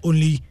last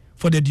only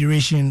for the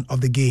duration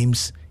of the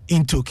games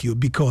in Tokyo,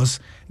 because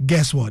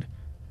guess what?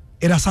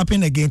 It has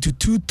happened again to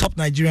two top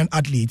Nigerian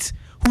athletes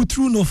who,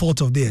 through no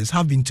fault of theirs,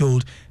 have been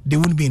told they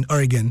wouldn't be in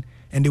Oregon,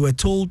 and they were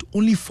told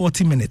only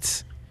 40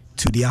 minutes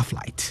to their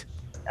flight.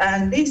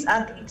 And these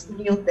athletes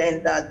knew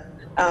then that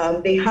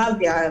they have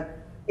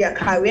their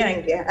career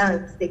in their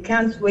hands. They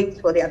can't wait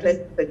for the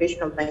Athletic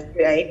Federation of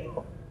Nigeria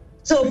anymore.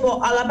 So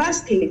for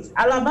Alaba's case,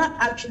 Alaba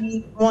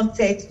actually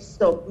wanted to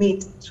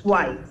submit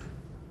twice.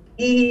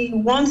 He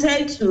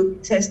wanted to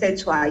be tested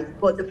twice,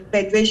 but the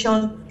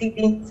federation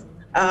didn't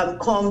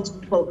come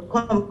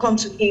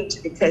to him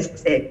to be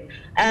tested.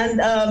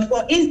 And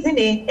for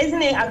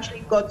Ezinne actually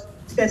got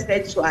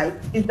tested twice.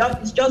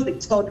 It's just the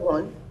third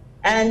one.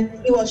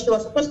 And she was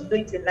supposed to do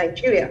it in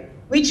Nigeria,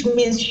 which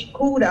means she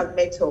could have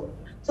met up.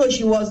 So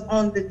she was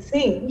on the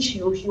thing.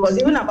 She was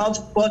even about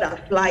to board a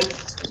flight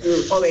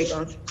to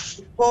Oregon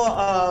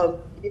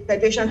before the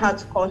federation had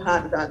to call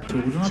her that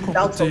she's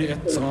out of the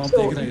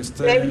game.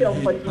 So very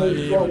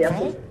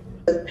unfortunate.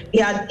 He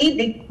had hit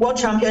the World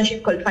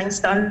Championship qualifying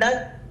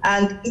standard,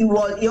 and he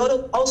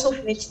also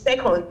finished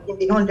second in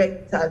the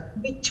 100 meters,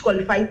 which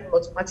qualified him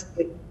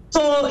automatically.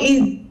 So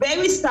he's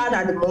very sad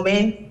at the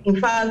moment. In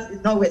fact,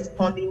 he's not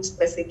responding to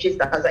messages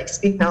as I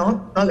speak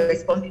now, not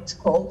responding to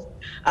calls.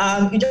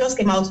 He just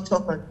came out to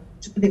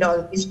put it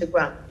on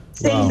Instagram.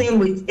 Same thing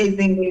with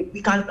Ezinne.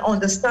 We can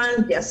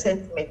understand their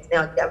sentiments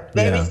now. They are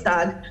very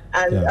sad,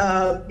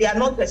 and they are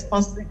not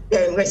responding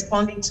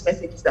to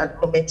messages at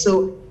the moment.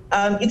 So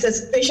it's a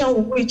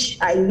situation which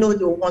I know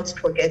they will want to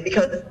forget,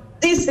 because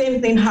this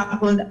same thing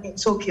happened in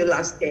Tokyo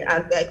last year,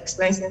 and they're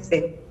experiencing the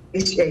same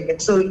this year again.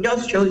 So it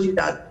just shows you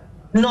that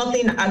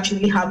nothing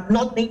actually happened,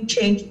 nothing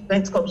changed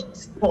when it comes to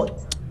sport.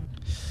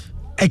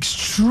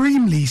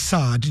 Extremely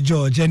sad,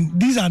 George, and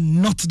these are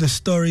not the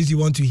stories you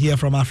want to hear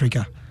from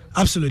Africa.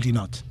 Absolutely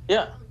not.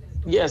 Yeah,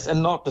 yes,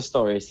 and not the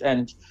stories.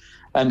 And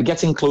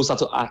getting closer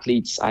to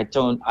athletes,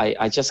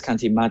 I just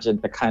can't imagine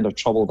the kind of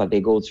trouble that they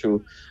go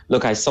through.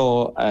 Look, I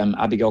saw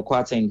Abigail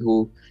Kwarteng,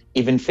 who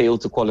even failed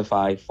to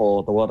qualify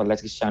for the World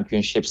Athletics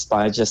Championships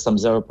by just some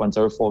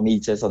 0.04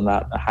 meters on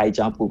that high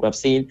jump. We've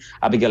seen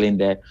Abigail in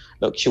there.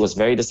 Look, she was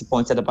very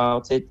disappointed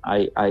about it.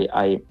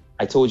 I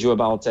told you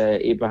about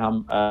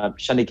Abraham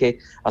Shanike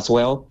as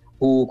well,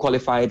 who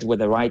qualified with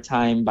the right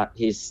time, but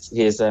his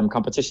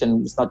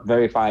competition is not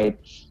verified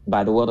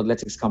by the World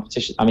Athletics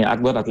competition.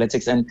 At World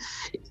Athletics, and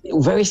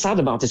very sad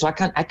about it. So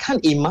I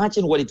can't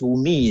imagine what it will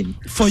mean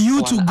for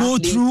you to go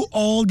through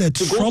all the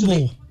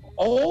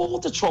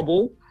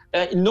trouble.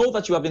 Know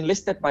that you have been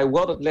listed by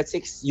World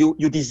Athletics.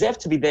 You deserve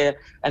to be there,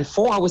 and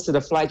 4 hours to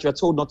the flight, you are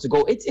told not to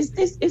go. It's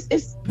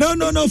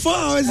No. 4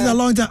 hours is a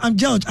long time. I'm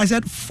George. I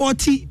said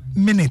 40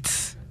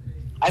 minutes.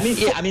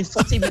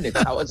 40 minutes.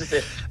 I was just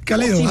saying,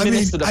 Khalil, 40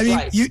 minutes to the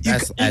flight.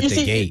 That's at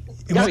the gate.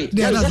 Gary,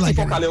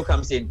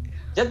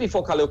 just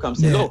before Khalil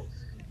comes in, look,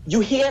 you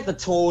hear the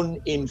tone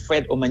in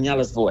Fred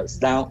Omanyala's voice.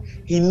 Now,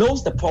 he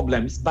knows the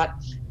problems, but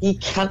he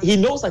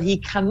knows that he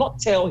cannot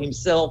tell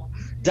himself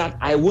that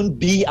I won't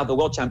be at the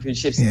World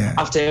Championships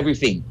after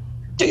everything.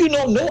 Do you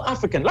know no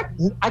African,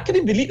 I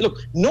couldn't believe, look,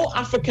 no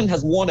African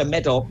has won a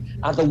medal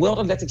at the World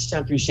Athletics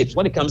Championships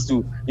when it comes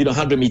to,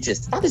 100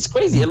 meters. That is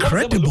crazy. Incredible.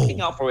 A lot of them are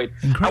looking out for it.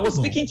 Incredible. I was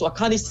speaking to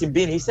Akani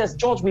Simbin. He says,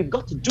 George, we've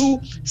got to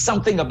do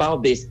something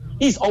about this.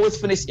 He's always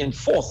finished in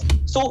fourth.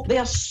 So there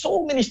are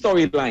so many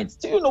storylines.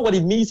 Do you know what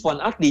it means for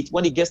an athlete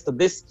when he gets to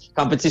this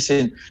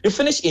competition? You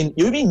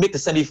even make the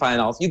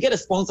semifinals, you get a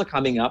sponsor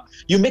coming up,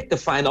 you make the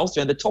finals,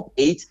 you're in the top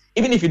 8,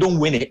 even if you don't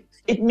win it.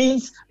 It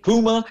means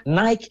Puma,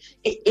 Nike,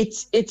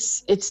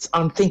 it's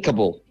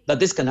unthinkable that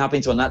this can happen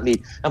to an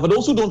athlete. And for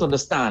those who don't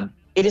understand,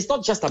 it is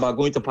not just about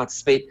going to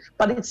participate,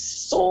 but it's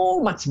so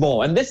much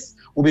more. And this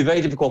will be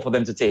very difficult for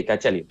them to take, I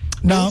tell you.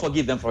 Now, don't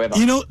forgive them forever.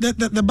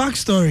 The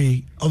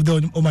backstory of the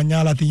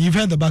Omanyala thing, you've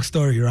heard the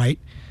backstory, right?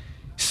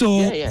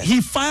 So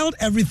he filed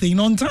everything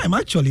on time.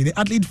 Actually, the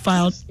athlete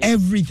filed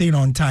everything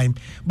on time.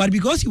 But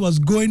because he was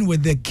going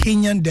with the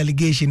Kenyan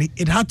delegation,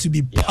 it had to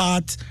be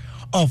part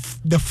of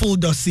the full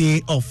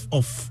dossier of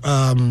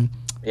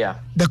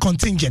the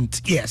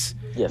contingent. Yes.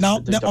 Now,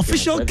 the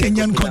official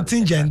Kenyan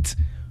contingent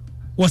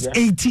was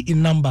 80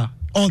 in number,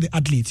 all the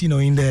athletes,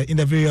 in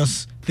the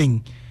various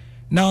thing.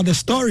 Now, the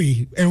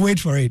story, and wait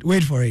for it,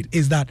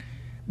 is that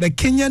the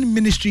Kenyan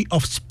Ministry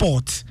of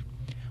Sport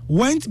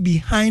went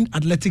behind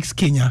Athletics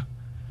Kenya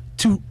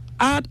to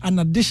add an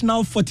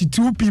additional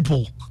 42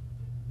 people.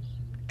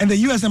 And the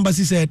U.S.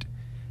 Embassy said,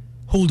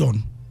 hold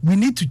on, we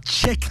need to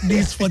check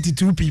these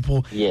 42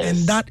 people.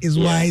 And that is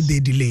why they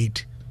delayed.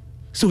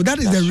 So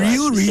that's the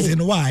real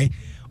reason why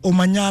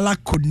Omanyala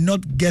could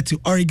not get to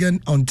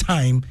Oregon on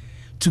time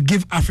to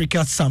give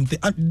Africa something.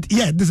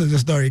 This is the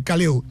story.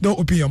 Khalil, don't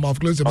open your mouth,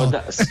 close your mouth.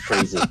 That's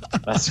crazy.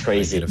 That's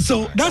crazy.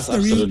 So that's the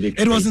real.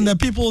 It was in the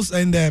People's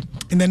in the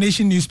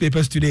Nation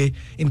newspapers today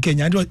in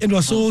Kenya. It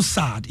was so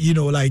sad,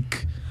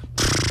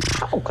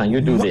 how can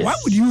you do this? Why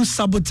would you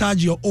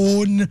sabotage your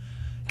own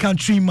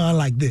countryman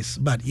like this?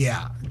 But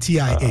TIA.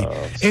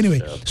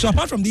 Anyway, so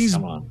apart from these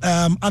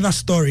other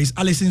stories,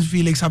 Allyson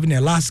Felix having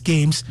their last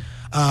games.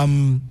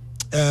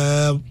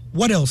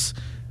 What else?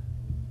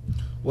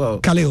 Well,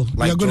 Khalil,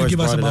 like you're going to give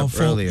us about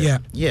 4.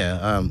 Earlier.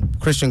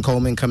 Christian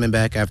Coleman coming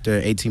back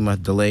after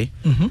 18-month delay.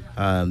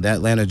 The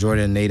Atlanta,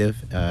 Georgia native.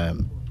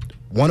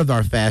 One of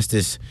our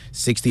fastest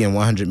 60 and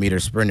 100 meter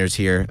sprinters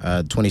here,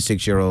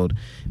 26-year-old,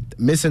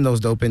 missing those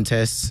doping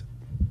tests,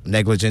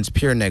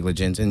 pure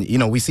negligence. And,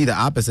 we see the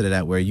opposite of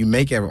that, where you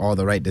make all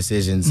the right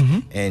decisions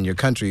and your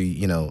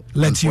country,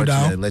 lets you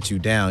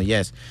down.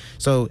 Yes.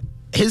 So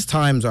his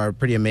times are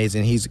pretty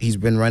amazing. He's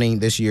been running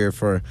this year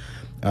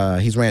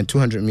he's ran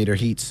 200-meter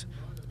heats,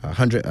 at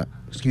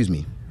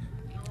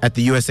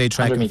the USA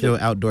Track and Field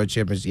Outdoor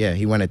Championships. Yeah,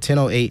 he won a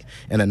 10:08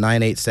 and a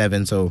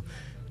 9:87. So,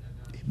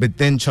 but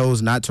then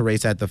chose not to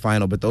race at the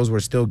final. But those were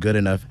still good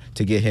enough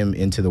to get him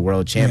into the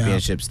World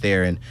Championships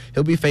there. And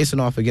he'll be facing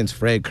off against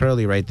Fred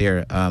Kerley right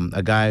there,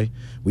 a guy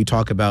we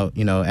talk about,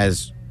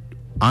 as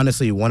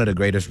honestly one of the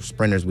greatest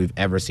sprinters we've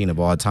ever seen of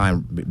all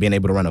time, being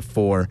able to run a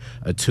 4,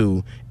 a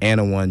 2, and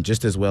a 1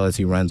 just as well as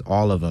he runs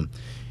all of them.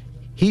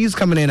 He's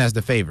coming in as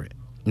the favorite.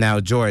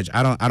 Now, George,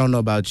 I don't know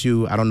about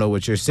you. I don't know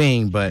what you're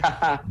seeing, but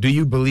do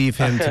you believe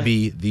him to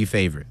be the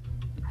favorite?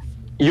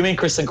 You mean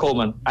Christian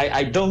Coleman?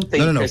 I don't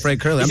think. No, Fred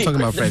Kerley. I'm talking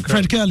about Fred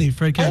Kerley.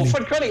 Fred Kerley. Oh,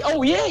 Fred Kerley.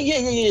 Oh,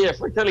 yeah.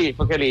 Fred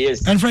Kerley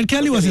is. And Fred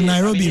Kerley was in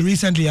Nairobi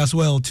recently as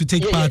well to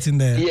take part in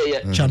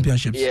the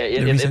championships. Yeah,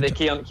 in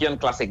the Keon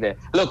Classic there.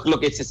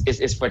 Look,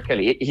 it's Fred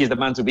Kerley. He's the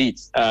man to beat.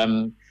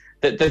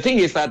 The thing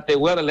is that the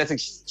World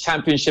Athletics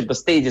Championship, the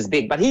stage is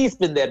big, but he's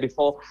been there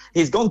before.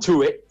 He's gone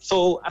through it.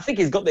 So I think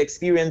he's got the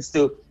experience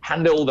to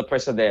handle the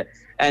pressure there.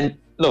 And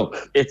look,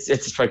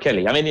 it's Fred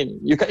Kerley. I mean,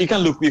 you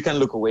can look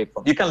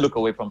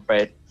away from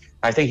Fred.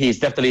 I think he's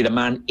definitely the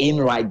man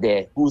in right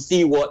there. We'll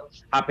see what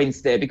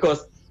happens there,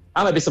 because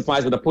I'm a bit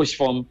surprised with the push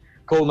from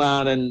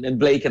Coleman and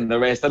Blake and the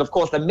rest. And of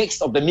course, the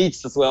mix of the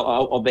meets as well,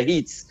 of the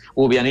heats,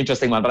 will be an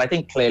interesting one. But I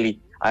think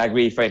clearly, I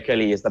agree, Fred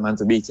Kelly is the man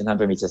to beat in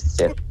 100 meters this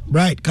year.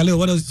 Right. Khalil,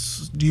 what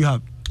else do you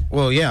have?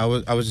 Well, yeah,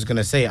 I was just going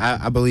to say,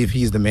 I believe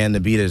he's the man to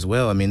beat as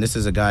well. I mean, this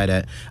is a guy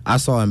that I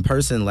saw in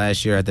person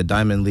last year at the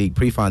Diamond League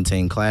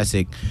Prefontaine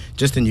Classic,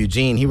 just in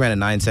Eugene. He ran a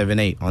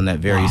 9.78 on that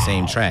very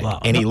same track,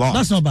 and he lost.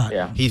 That's not bad.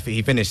 Yeah.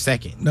 He finished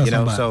second. That's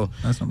not bad. So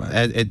that's not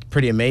bad. It's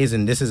pretty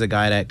amazing. This is a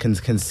guy that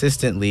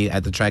consistently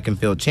at the track and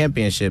field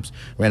championships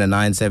ran a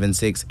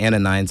 9.76 and a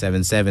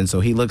 9.77. So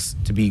he looks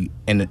to be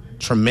in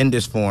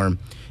tremendous form,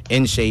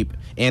 in shape,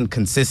 and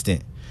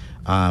consistent.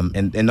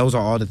 And those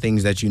are all the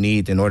things that you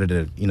need in order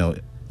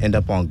to, end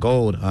up on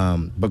gold.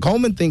 But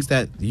Coleman thinks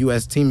that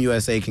Team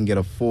USA can get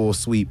a full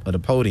sweep of the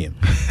podium.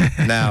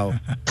 Now,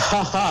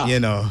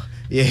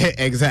 yeah,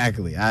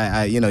 exactly.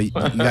 You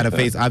got to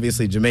face,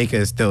 obviously, Jamaica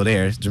is still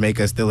there.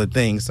 Jamaica is still a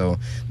thing, so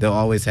they'll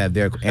always have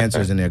their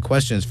answers and their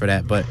questions for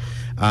that. But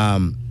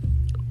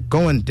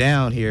going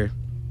down here,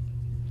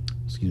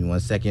 excuse me 1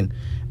 second,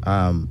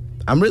 I'm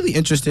really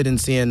interested in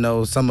seeing,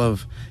 some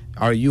of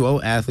our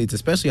UO athletes,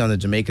 especially on the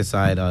Jamaica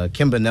side.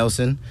 Kimba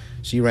Nelson,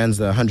 she runs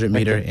the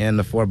 100-meter and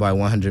the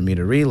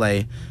 4x100-meter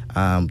relay.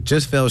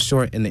 Just fell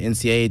short in the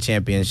NCAA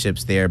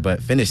championships there,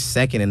 but finished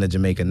second in the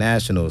Jamaica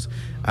Nationals.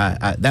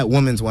 That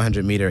women's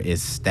 100-meter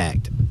is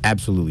stacked,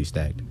 absolutely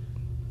stacked.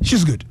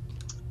 She's good.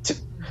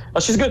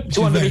 She's good.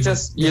 200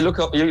 meters. You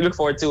look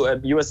forward to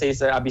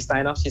USA's Abby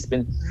Steiner. She's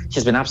been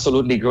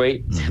absolutely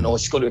great. Mm-hmm.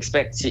 She's going to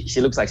expect.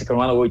 She looks like she can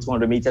run away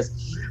 200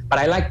 meters. But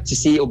I like to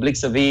see Oblique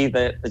Savi,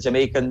 the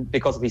Jamaican,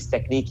 because of his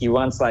technique. He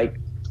runs like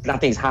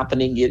nothing's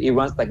happening. He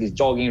runs like he's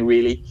jogging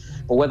really.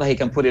 But whether he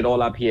can put it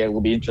all up here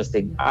will be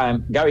interesting.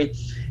 Gary,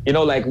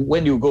 like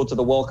when you go to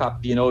the World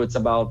Cup, it's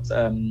about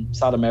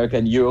South America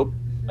and Europe.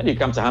 When you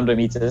come to 100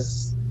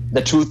 meters,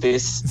 the truth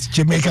is it's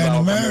Jamaica and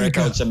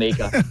America.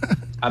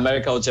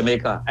 America or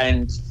Jamaica.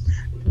 And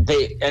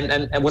they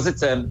and was it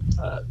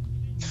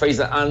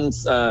Fraser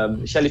Ann's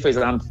Shelley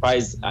Fraser Ann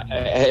Prize?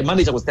 A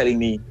manager was telling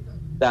me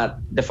that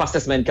the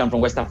fastest men come from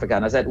West Africa,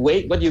 and I said,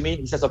 "Wait, what do you mean?"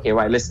 He says, "Okay,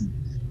 right, listen.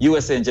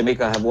 USA and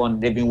Jamaica have won.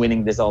 They've been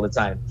winning this all the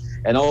time,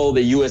 and all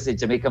the USA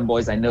Jamaican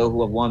boys I know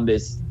who have won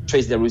this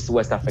trace their roots to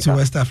West Africa. To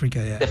West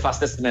Africa, yeah. The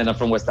fastest men are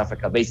from West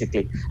Africa,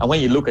 basically. And when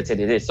you look at it,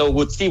 it is. So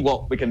we'll see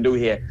what we can do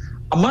here.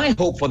 My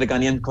hope for the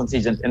Ghanaian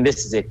contingent, and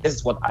this is it. This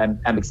is what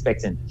I'm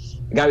expecting.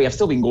 Gary, I've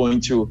still been going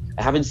through.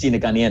 I haven't seen a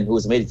Ghanaian who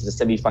has made it to the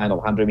semi-final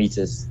 100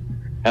 meters.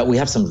 We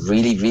have some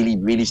really, really,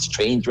 really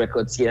strange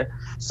records here.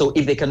 So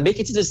if they can make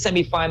it to the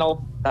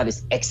semi-final, that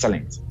is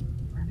excellent.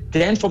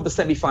 Then from the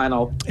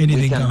semi-final,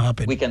 anything can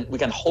happen. We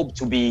can hope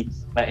to be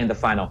in the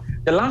final.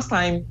 The last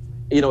time,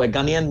 a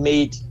Ghanaian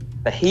made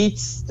the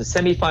heats, the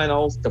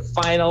semi-finals, the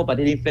final, but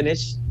he didn't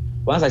finish.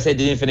 Once I said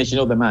didn't finish,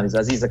 the man is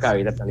Aziz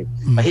Zakari, definitely.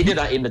 Mm-hmm. But he did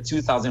that in the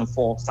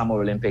 2004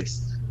 Summer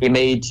Olympics. He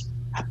made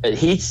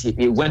heats.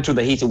 He went through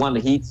the heats. He won the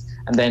heats,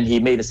 and then he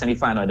made the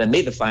semi-final, and then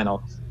made the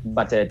final,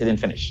 but didn't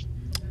finish.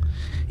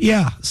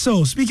 Yeah.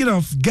 So speaking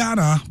of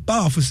Ghana,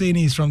 Bawa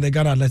Fuseni is from the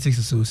Ghana Athletics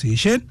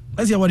Association.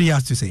 Let's hear what he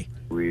has to say.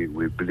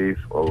 We believe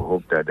or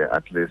hope that the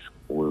athletes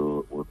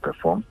will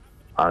perform,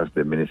 as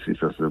the ministry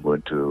is also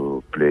going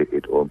to play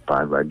its own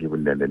part by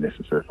giving them the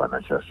necessary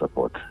financial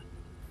support.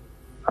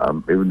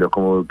 Even the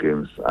Commonwealth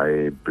Games,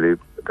 I believe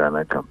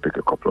Ghana can pick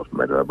a couple of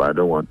medals, but I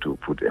don't want to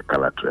put a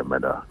color to a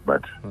medal.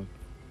 But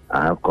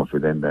I have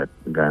confidence that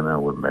Ghana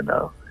will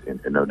medal in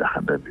the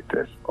 100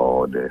 meters,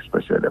 or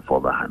especially the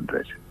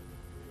 4x100,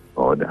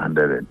 or the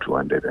 100 and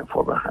 200 and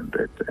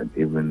 4x100, and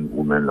even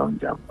women long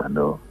jump. I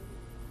know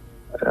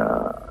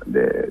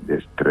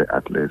there's three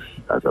athletes,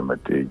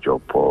 Azamati, Joe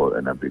Paul,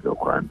 and Abigail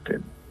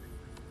Quantin.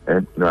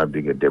 And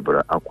Abigail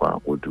Deborah Aqua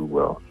will do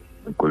well,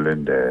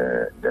 including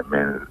the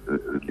men's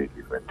relay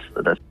event.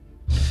 So that's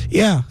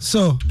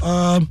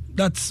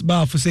that's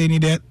Bawa Fuseni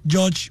there.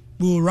 George,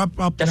 we'll wrap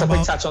up. Just a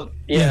quick touch on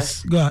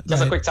yes. Go ahead.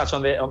 Just a quick touch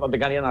on the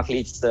Ghanaian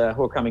athletes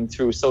who are coming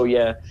through. So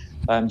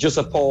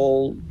Joseph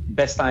Paul,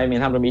 best time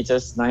in 100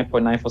 meters,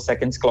 9.94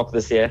 seconds clocked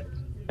this year.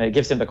 It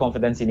gives him the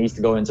confidence he needs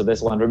to go into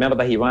this one. Remember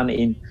that he ran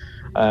in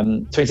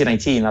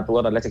 2019 at the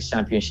World Athletics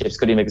Championships,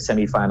 couldn't make the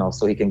semi-final,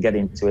 so he can get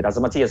into it.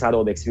 Azamati has had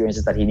all the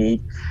experiences that he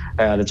needs,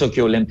 the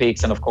Tokyo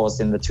Olympics, and of course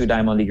in the 2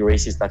 Diamond League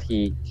races that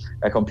he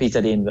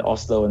competed in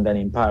Oslo and then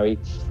in Paris.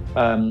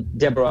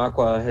 Deborah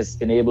Aqua has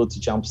been able to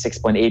jump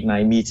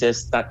 6.89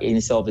 meters. That in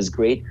itself is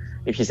great.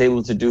 If she's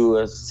able to do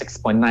a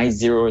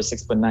 6.90 or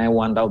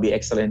 6.91, that would be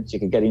excellent. You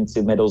can get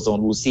into medal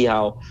zone. We'll see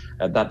how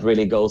that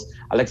really goes.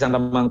 Alexander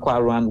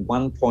Mankwa ran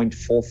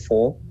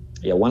 1.44.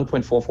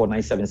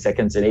 1.4497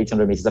 seconds in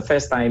 800 meters. The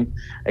first time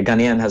a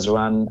Ghanaian has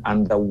run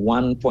under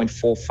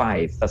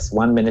 1.45. That's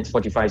 1 minute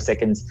 45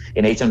 seconds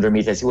in 800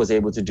 meters. He was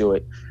able to do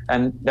it.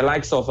 And the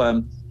likes of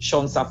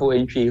Sean Safo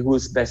Entry,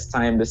 whose best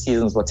time this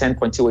season was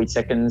 10.28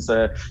 seconds.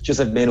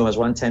 Joseph Beno has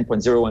run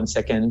 10.01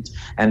 seconds.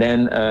 And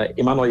then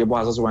Emmanuel Yeboah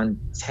has also run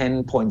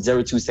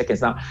 10.02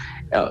 seconds now,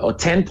 or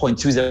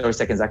 10.20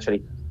 seconds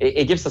actually.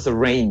 It gives us a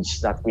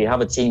range that we have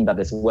a team that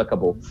is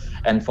workable.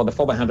 And for the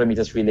 4x100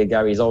 meters relay,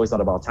 Gary, it's always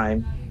not about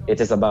time.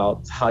 It is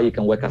about how you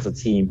can work as a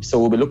team. So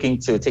we'll be looking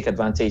to take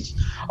advantage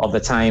of the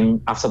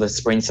time after the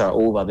sprints are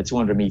over, the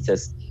 200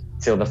 meters,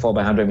 till the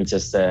 4x100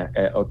 meters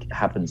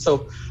happen.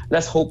 So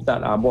let's hope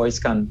that our boys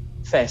can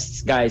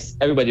first, guys,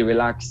 everybody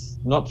relax,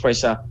 not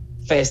pressure.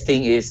 First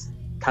thing is,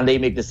 can they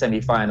make the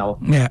semi-final?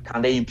 Yeah.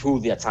 Can they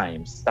improve their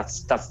times?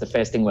 That's the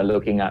first thing we're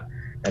looking at.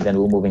 And then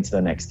we'll move into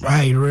the next.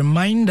 Right.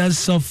 Remind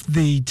us of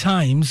the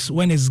times.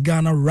 When is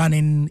Ghana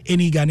running,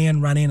 any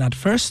Ghanaian running at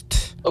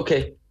first?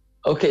 Okay.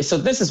 So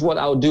this is what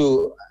I'll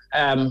do.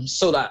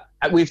 So that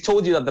we've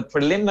told you that the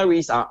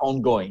preliminaries are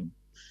ongoing.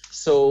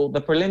 So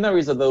the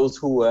preliminaries are those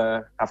who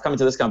have come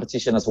into this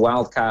competition as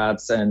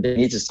wildcards, and they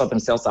need to sort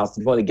themselves out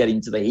before they get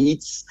into the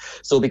heats.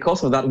 So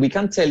because of that, we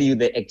can't tell you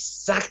the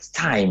exact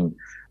time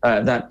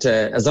that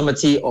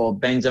Azamati or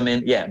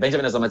Benjamin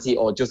Azamati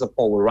or Joseph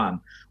Paul will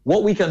run.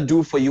 What we can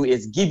do for you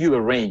is give you a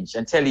range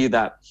and tell you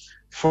that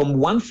from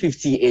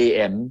 1:50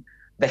 a.m.,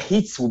 the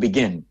heats will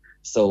begin.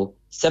 So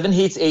 7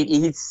 heats, 8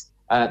 heats,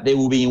 they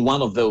will be in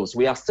one of those.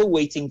 We are still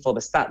waiting for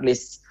the start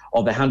list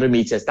of the 100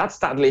 meters. That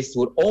start list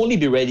will only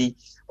be ready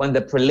when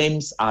the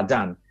prelims are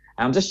done.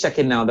 I'm just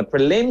checking now. The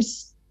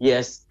prelims,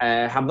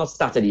 have not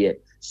started yet.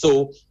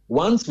 So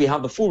once we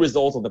have the full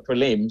result of the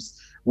prelims,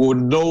 we'll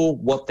know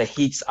what the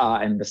heats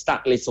are and the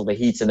start list of the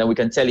heats, and then we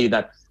can tell you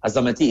that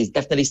Azamati is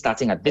definitely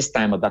starting at this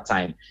time at that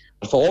time.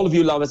 But for all of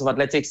you lovers of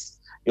athletics,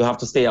 you'll have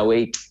to stay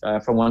awake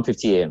from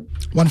 1:50 a.m.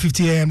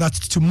 1:50 a.m.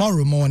 That's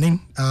tomorrow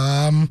morning.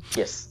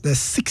 Yes. The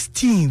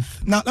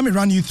 16th. Now, let me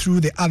run you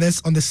through the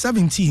others. On the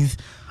 17th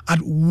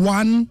at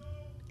 1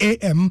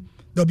 a.m.,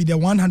 there'll be the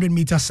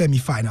 100-meter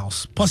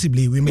semi-finals.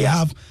 Possibly, we may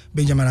have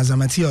Benjamin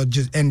Azamati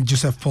and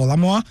Joseph Paul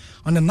Amoah.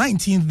 On the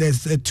 19th,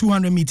 there's a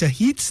 200-meter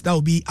heat. That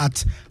will be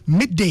at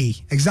midday,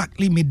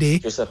 exactly midday.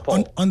 Joseph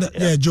Paul.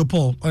 Joe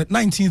Paul. On the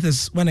 19th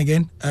is when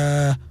again?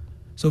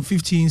 So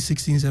 15,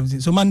 16,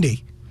 17. So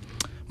Monday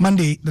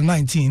the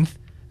 19th.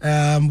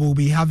 We'll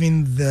be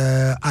having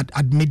the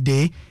at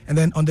midday, and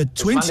then on the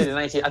 20th. Monday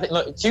the 19th. I think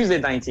no, Tuesday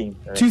the 19th.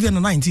 Right? Tuesday the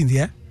 19th,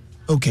 yeah.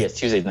 Okay. Yes,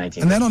 Tuesday the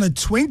 19th. And then on the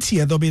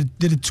 20th, there'll be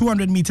the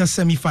 200-meter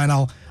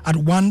semi-final at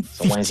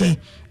 1:50.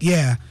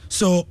 Yeah.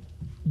 So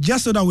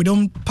just so that we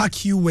don't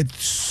pack you with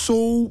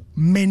so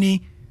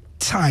many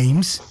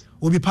times,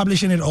 we'll be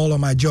publishing it all on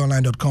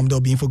myjoyonline.com.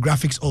 There'll be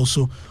infographics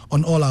also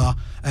on all our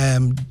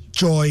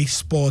Joy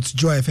Sports,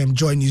 Joy FM,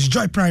 Joy News,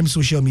 Joy Prime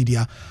social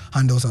media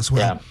handles as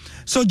well. Yeah.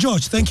 So,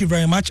 George, thank you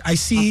very much. I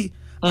see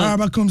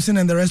Araba Kumsin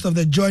and the rest of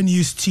the Joy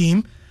News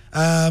team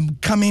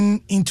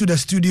coming into the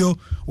studio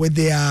with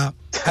their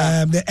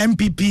the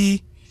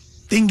MPP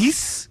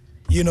thingies,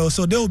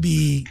 so they'll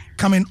be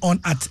coming on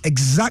at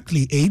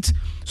exactly 8.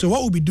 So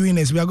what we'll be doing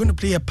is we are going to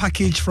play a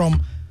package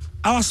from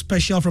our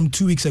special from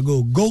 2 weeks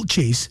ago, Gold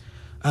Chase,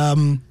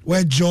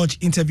 where George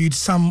interviewed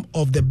some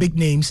of the big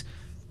names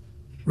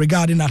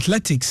regarding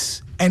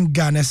athletics and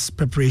Ghana's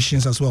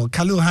preparations as well.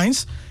 Khalil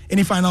Hines,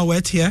 any final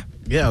words here?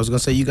 Yeah, I was going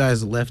to say you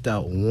guys left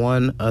out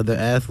one other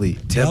athlete,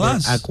 Tell Deborah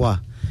us.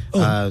 Aqua.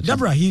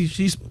 Deborah, he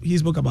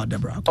spoke about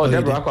Deborah. Oh,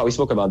 Deborah Aqua, we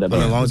spoke about Deborah.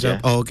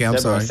 Okay, I'm Deborah,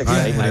 sorry. 6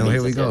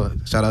 Here we go.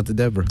 Shout out to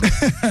Deborah.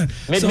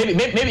 Maybe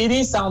it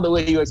didn't sound the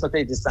way you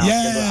expected it to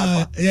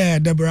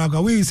sound. Deborah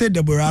Aqua. We said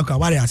Deborah Aqua.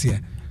 What is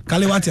here?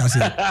 Kali, what is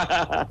here?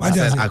 What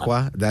is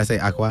Aqua? Did I say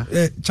Aqua?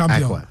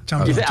 Champion. Aqua.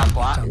 You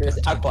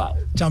say Aqua.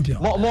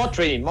 Champion. More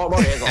training. More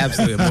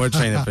Absolutely, more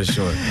training for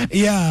sure.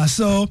 Yeah.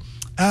 So,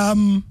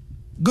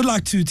 good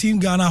luck to Team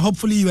Ghana.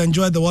 Hopefully, you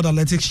enjoyed the World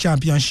Athletics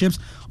Championships.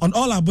 On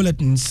all our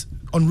bulletins,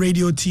 on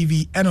radio,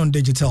 TV, and on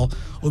digital,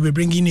 we'll be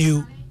bringing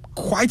you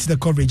quite the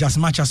coverage as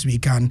much as we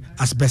can,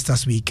 as best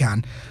as we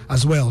can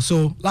as well.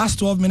 So last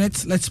 12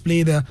 minutes, let's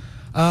play the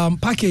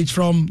package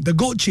from the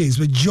Gold Chase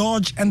with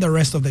George and the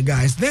rest of the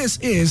guys. This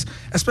is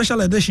a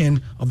special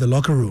edition of The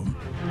Locker Room.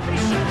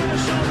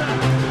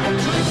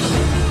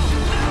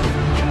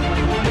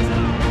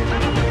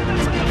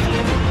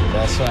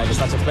 That's right. It's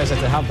such a pleasure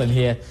to have them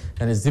here,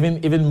 and it's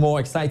even more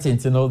exciting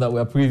to know that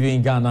we're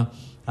previewing Ghana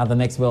at the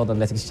next World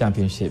Athletics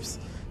Championships.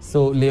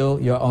 So, Leo,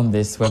 you're on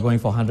this. We're going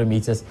for 100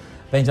 meters.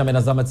 Benjamin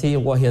Azamati,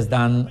 what he has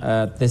done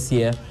this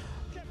year.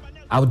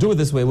 I'll do it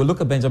this way. We'll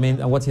look at Benjamin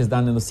and what he has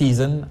done in the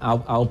season.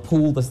 I'll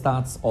pull the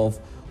stats of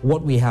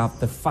what we have.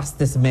 The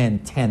fastest men,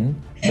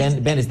 10.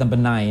 Ben is number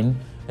 9.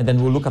 And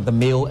then we'll look at the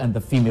male and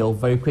the female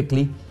very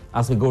quickly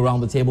as we go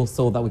around the table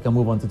so that we can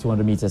move on to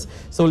 200 meters.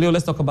 So, Leo,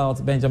 let's talk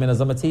about Benjamin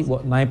Azamati.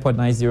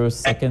 9.90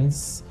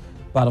 seconds.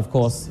 But, of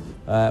course,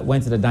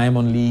 went to the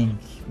Diamond League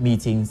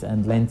meetings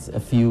and learnt a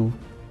few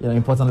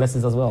important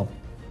lessons as well.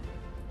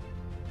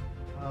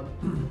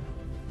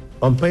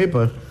 On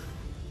paper,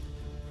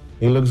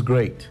 he looks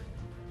great.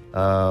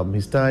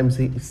 His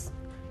times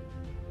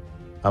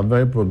are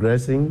very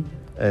progressing,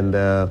 and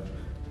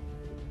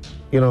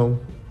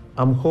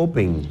I'm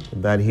hoping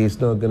that he's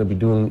not going to be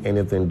doing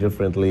anything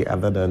differently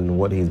other than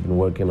what he's been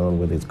working on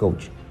with his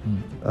coach.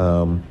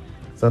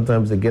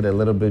 Sometimes they get a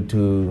little bit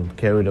too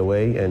carried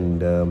away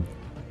and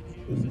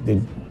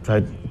they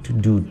try to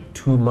do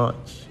too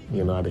much,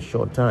 at a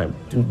short time.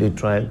 They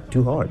try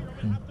too hard.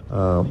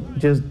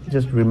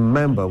 Just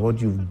remember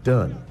what you've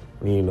done.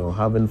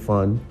 Having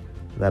fun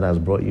that has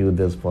brought you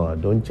this far.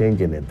 Don't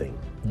change anything.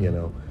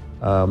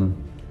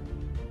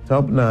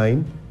 Top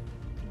 9.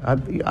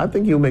 I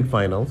think you'll make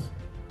finals,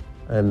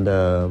 and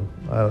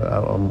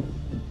I'm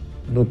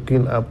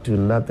looking up to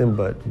nothing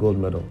but gold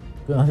medal.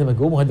 Nothing but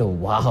gold medal.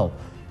 Wow,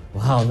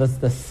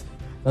 that's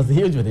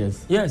huge with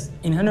this. Yes,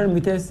 in 100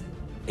 meters,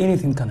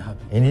 anything can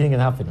happen. Anything can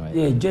happen, right?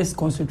 Yeah, just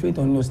concentrate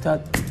on your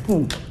start,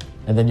 boom,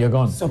 and then you're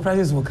gone.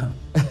 Surprises will come.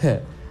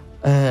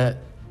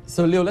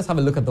 So Leo, let's have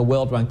a look at the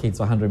world rankings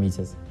for 100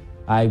 meters.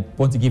 I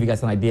want to give you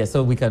guys an idea,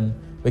 so we can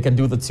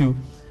do the two.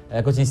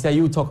 Coach Insia,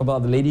 you talk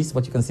about the ladies,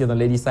 what you can see on the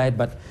ladies' side,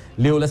 but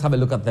Leo, let's have a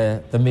look at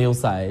the male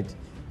side.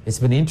 It's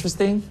been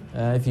interesting.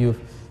 If you've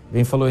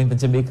been following the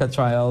Jamaica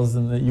trials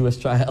and the US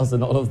trials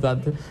and all of that,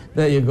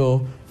 there you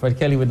go. Fred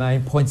Kelly with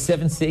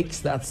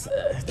 9.76, that's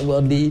the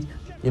world lead.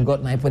 You've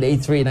got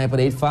 9.83,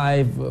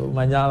 9.85,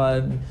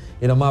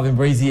 Manyala, Marvin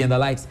Brazier and the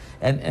likes,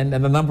 and a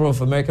number of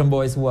American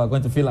boys who are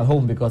going to feel at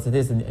home because it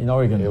is in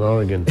Oregon. In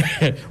Oregon.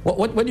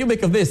 What do you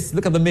make of this?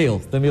 Look at the male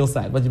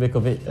side. What do you make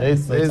of it?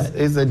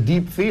 It's a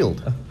deep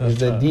field.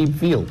 It's a deep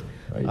field.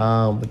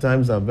 Right. The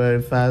times are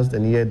very fast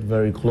and yet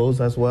very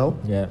close as well.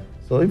 Yeah.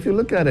 So if you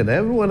look at it,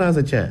 everyone has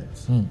a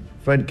chance.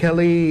 Fred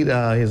Kelly,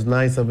 his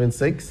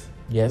 9.76.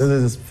 Yes. This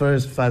is his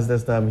first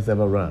fastest time he's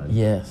ever run.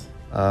 Yes.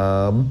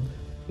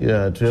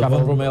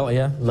 Travon Bromell,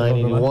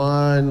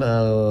 91,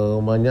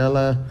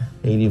 Manyala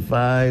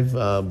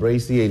 85,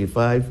 Bracy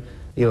 85.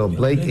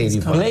 Blake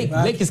 85.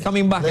 Blake is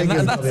coming back. Blake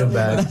is coming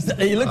back.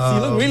 He look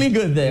really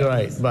good there.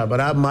 Right, but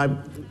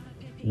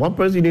one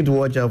person you need to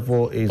watch out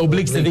for is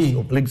Oblique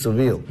Seville.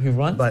 He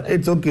run? But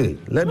it's okay.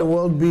 Let the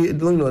world be.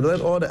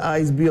 Let all the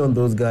eyes be on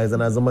those guys,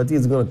 and Azamati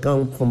is going to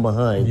come from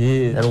behind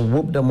and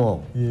whoop them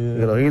all.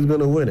 Yeah. He's going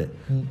to win it.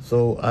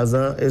 So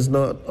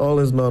all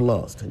is not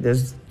lost.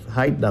 Just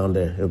height down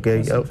there,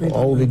 okay?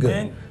 All will be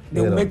good.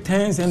 They'll make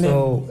turns and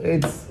so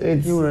it's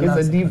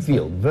a deep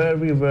field.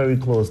 Very, very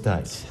close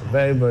times.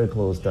 Very, very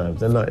close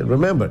times. And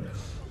remember,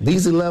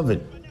 these 11.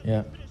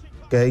 Yeah.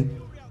 Okay.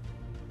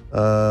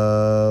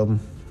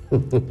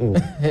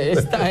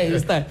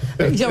 It's time.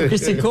 Good job,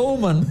 Christian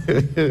Coleman.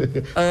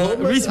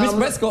 Reese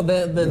Prescott,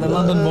 the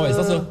London boys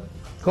also.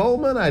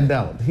 Coleman, I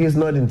doubt. He's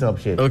not in top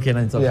shape. Okay,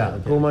 not in top shape. Yeah,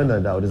 Coleman, I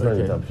doubt. He's not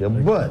in top shape.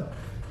 But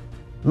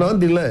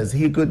nonetheless,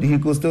 he could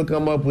still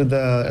come up with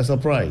a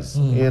surprise.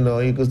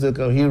 He could still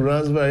come. He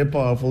runs very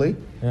powerfully,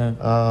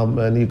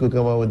 and he could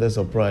come up with a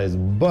surprise.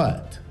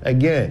 But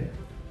again,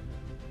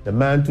 the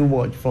man to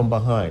watch from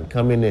behind,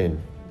 coming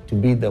in to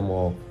beat them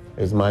all,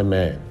 is my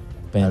man,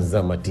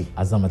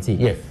 Azamati.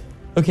 Yes.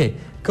 Okay,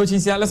 Coach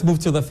Insia, let's move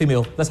to the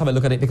female. Let's have a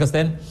look at it because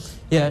then,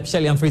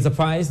 Shelly-Ann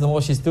Fraser-Price, know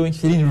what she's doing.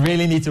 She didn't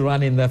really need to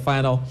run in the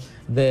final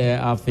there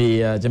of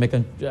the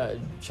Jamaican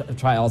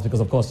trials because,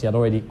 of course, she had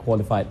already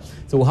qualified.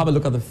 So we'll have a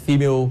look at the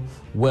female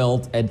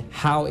world and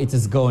how it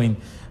is going.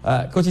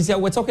 Coach Insia,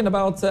 we're talking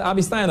about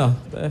Abby Steiner.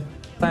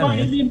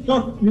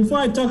 Before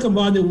I talk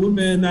about the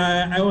women,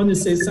 I want to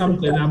say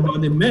something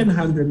about the men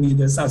 100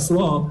 meters as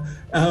well.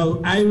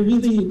 I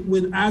really,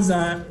 with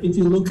Azza, if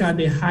you look at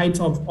the height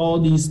of all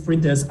these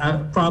sprinters,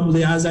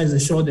 probably Azza is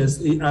the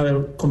shortest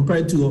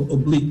compared to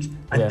Oblique.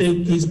 I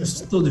think he's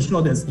still the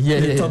shortest.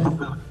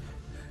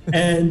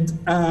 And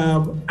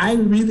I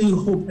really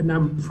hope and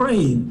I'm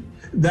praying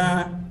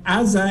that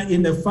Azza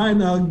in the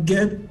final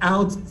get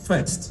out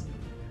first.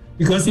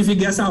 Because if he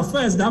gets out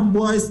first, that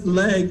boy's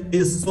leg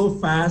is so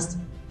fast,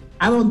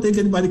 I don't think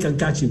anybody can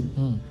catch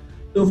him.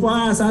 So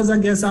far as Azza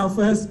gets out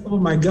first, oh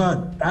my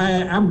God,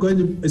 I'm going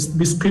to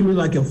be screaming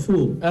like a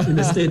fool in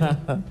the stadium.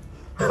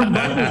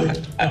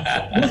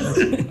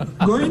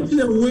 Going to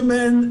the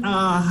women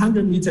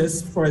 100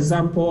 meters, for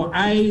example,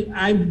 I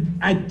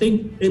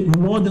think it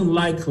more than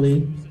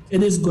likely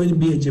it is going to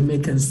be a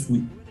Jamaican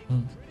sweep.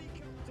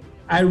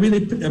 I really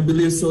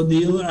believe so,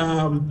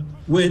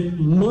 with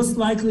most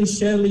likely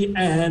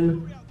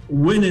Shelly-Ann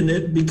winning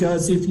it,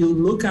 because if you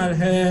look at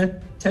her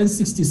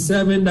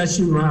 10:67 that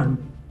she ran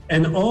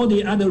and all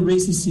the other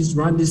races she's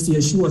run this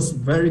year, she was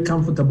very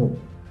comfortable.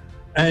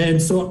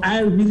 And so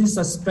I really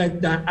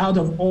suspect that out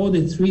of all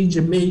the 3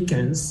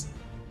 Jamaicans,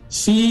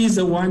 she's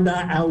the one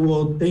that I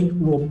will think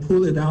will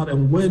pull it out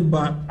and win.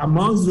 But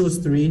amongst those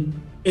 3,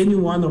 any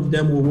one of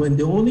them will win.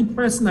 The only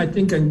person I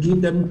think can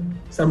give them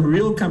some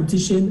real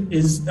competition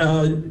is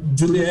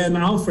Julianne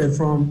Alfred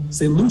from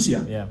St.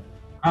 Lucia.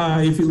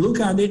 If you look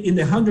at it in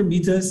the 100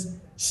 meters,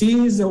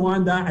 she's the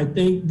one that I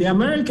think the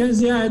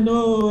Americans, I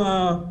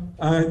know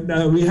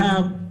we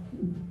have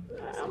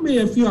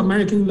a few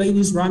American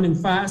ladies running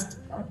fast,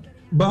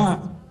 but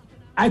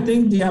I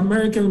think the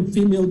American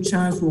female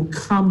chance will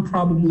come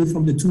probably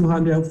from the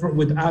 200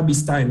 with Abby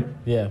Steiner.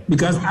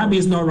 Because Abby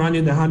is not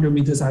running the 100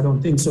 meters, I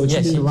don't think so.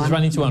 Yes, she's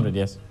running 200,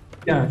 yes.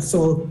 Yeah,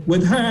 so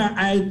with her,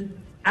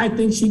 I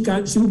think she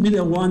will be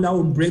the one that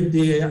will break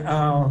the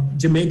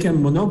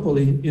Jamaican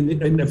monopoly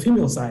in the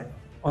female side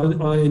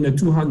or in the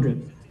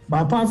 200.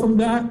 But apart from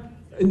that,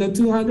 in the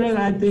 200,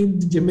 I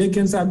think the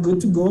Jamaicans are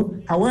good to go.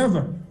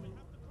 However,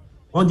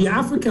 on the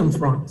African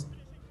front,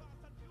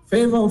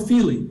 Favor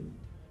Ofili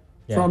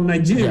from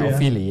Nigeria. Yeah,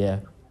 Ofili, yeah.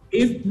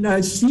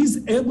 If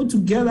she's able to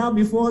get out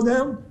before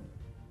them,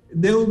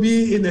 they will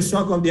be in the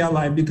shock of their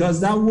life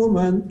because that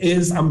woman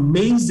is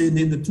amazing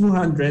in the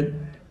 200.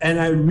 And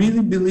I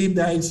really believe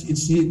that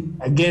she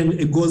again,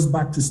 it goes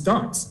back to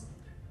starts.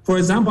 For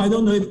example, I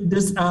don't know if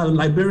this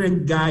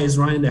Liberian guy is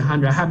running the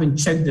 100. I haven't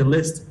checked the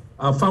list.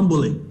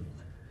 Fambuli.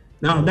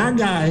 Now, that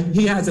guy,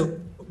 he has a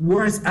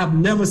worst, I've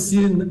never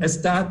seen a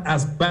start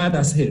as bad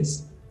as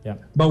his. Yeah.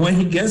 But when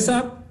he gets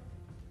up,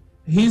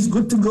 he's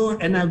good to go.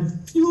 And I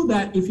feel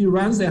that if he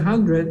runs the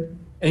 100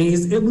 and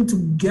he's able to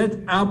get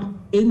up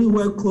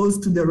anywhere close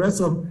to the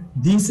rest of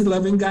these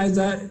 11 guys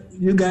that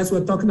you guys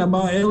were talking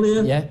about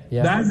earlier,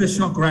 that's a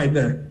shock right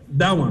there.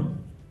 That one.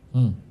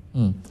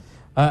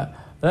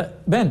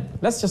 Ben,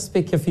 let's just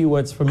pick a few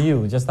words from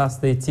you, just as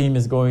the team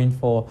is going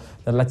for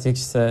the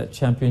Athletics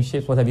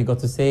Championships. What have you got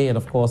to say? And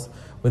of course,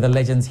 with the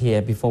legends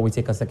here before we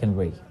take a second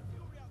break.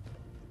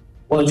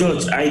 Well,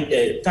 George,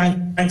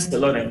 thanks a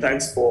lot, and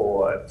thanks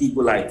for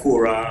people like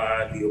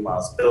Cora, Leo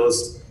Miles,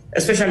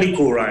 especially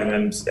Cora,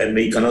 and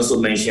you can also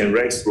mention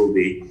Rex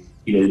Roby.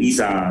 You know, these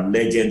are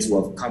legends who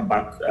have come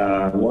back,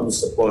 who want to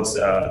support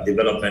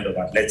development of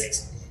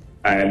athletics.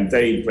 I am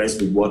very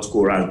impressed with what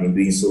Cora has been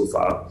doing so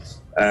far.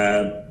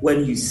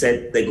 When you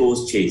said the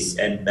goals chase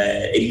and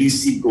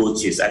elusive goal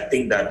chase, I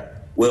think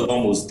that we're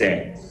almost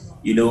there.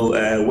 You know,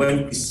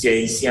 when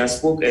Christian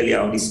spoke earlier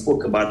on, he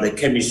spoke about the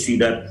chemistry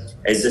that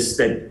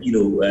existed, you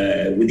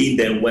know, within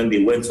them when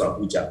they went to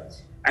Abuja.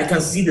 I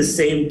can see the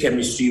same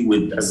chemistry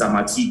with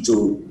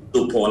Zamatito,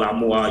 Paul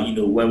Amoa, you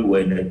know, when we were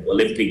in the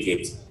Olympic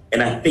Games.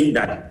 And I think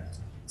that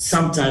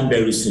sometime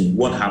very soon,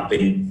 what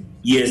happened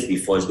years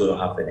before is going to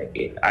happen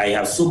again. I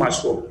have so much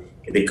hope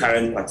in the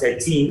current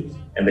quartet team,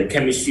 and the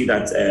chemistry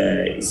that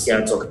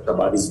Isian talked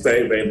about is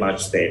very, very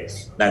much there.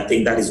 And I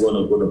think that is what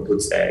is going to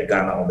put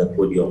Ghana on the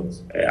podium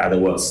at the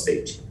world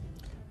stage.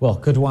 Well,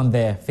 good one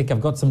there. I think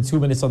I've got some 2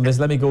 minutes on this.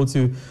 Let me go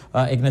to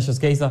Ignatius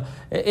Geza.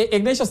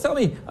 Ignatius, tell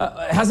me,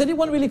 has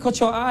anyone really caught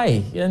your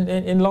eye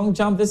in long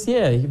jump this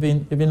year? You've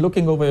been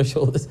looking over your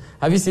shoulders.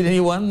 Have you seen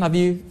anyone? Are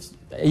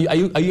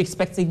you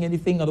expecting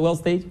anything on the world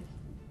stage?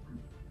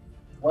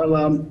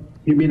 Well,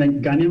 you mean a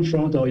Ghanaian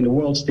front or in the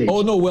world stage?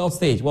 Oh no, world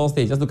stage. Let's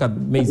look at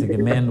amazing the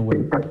men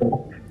with.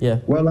 Yeah.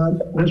 Well,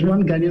 there's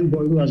one Ghanaian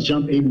boy who has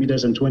jumped 8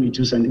 meters and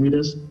 22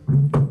 centimeters,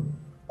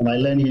 and I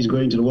learned he's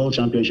going to the World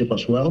Championship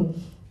as well.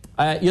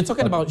 You're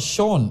talking about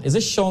Sean. Is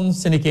it Sean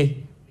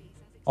Seneke?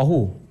 Or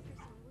who?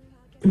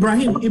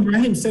 Ibrahim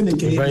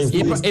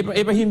Seneke.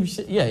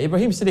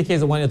 Ibrahim Seneke is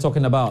the one you're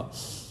talking about.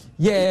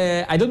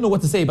 Yeah, I don't know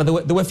what to say, but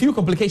there were a few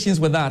complications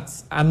with that.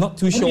 I'm not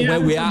too sure where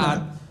we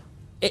are.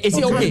 Is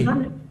it okay?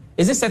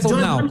 Is it settled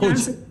now,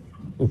 Coach?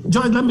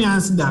 George, let me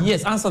answer that.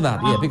 Yes, answer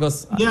that. Yeah,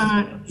 because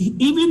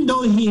even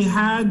though he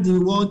had the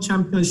World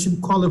Championship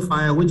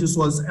qualifier, which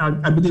was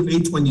I believe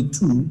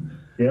 822,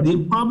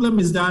 the problem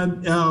is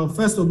that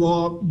first of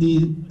all,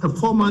 the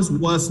performance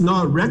was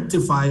not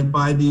rectified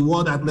by the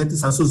World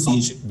Athletics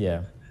Association.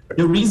 Yeah.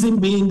 The reason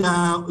being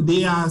that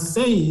they are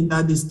saying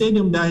that the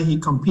stadium that he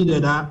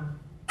competed at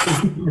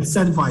is a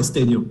certified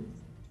stadium.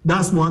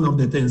 That's one of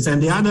the things.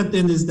 And the other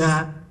thing is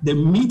that the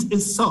meet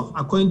itself,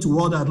 according to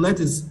World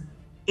Athletics,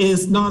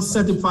 is not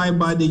certified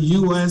by the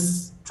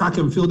U.S. Track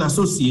and Field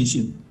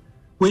Association,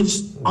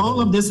 which all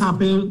of this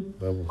happened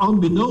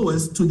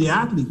unbeknownst to the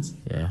athletes.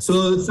 Yeah.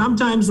 So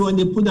sometimes when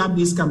they put up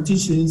these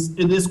competitions,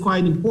 it is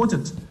quite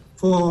important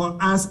for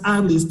us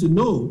athletes to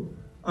know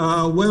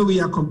where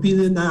we are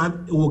competing that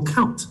it will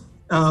count.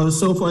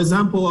 So for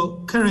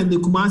example, currently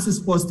Kumasi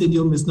Sports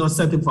Stadium is not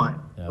certified,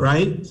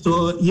 right?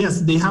 So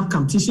yes, they have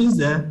competitions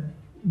there,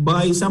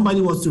 but if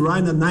somebody was to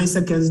run at 9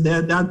 seconds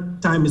there,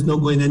 that time is not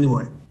going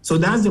anywhere. So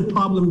that's the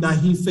problem that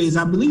he faced.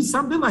 I believe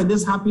something like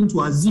this happened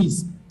to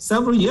Aziz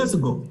several years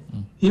ago.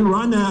 He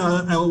ran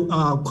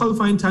a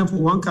qualifying time for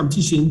one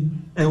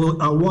competition, and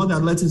World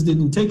Athletics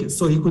didn't take it,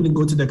 so he couldn't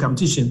go to the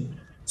competition.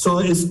 So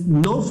it's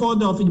no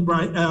fault of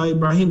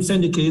Ibrahim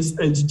Seneke.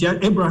 It's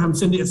just Abraham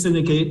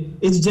Seneke.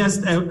 It's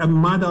just a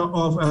matter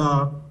of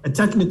a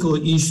technical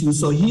issue.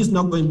 So he's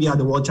not going to be at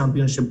the World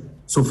Championship,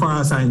 so far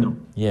as I know.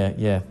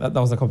 Yeah. That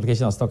was the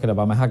complication I was talking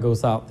about. My heart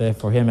goes out there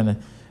for him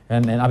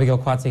and Abigail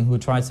Kwating, who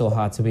tried so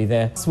hard to be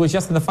there. So we're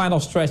just in the final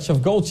stretch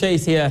of Gold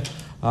Chase here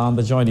on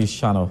the Joy News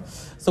channel.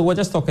 So we're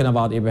just talking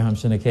about Abraham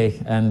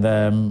Seneke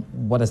and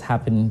what has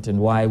happened and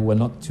why we're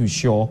not too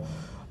sure.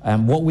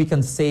 What we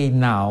can say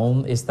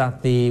now is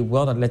that the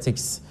World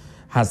Athletics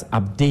has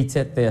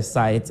updated their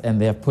site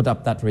and they have put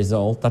up that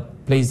result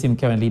that places him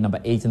currently number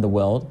 8 in the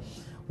world.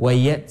 We're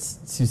yet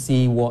to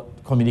see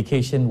what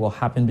communication will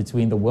happen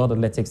between the World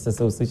Athletics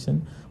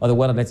Association, or the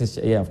World Athletics,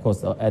 of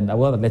course, and the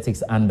World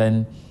Athletics, and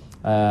then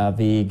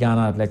the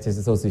Ghana Athletics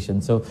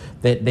Association. So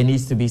there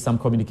needs to be some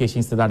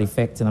communications to that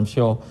effect, and I'm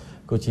sure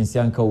Coach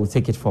Nsianko will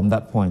take it from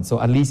that point.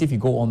 So at least if you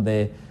go on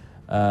the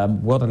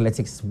World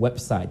Athletics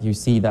website, you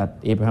see that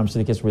Abraham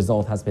Shilike's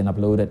result has been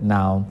uploaded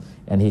now,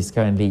 and he's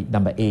currently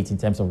number 8 in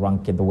terms of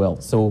rank in the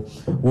world. So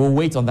we'll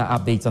wait on that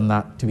update on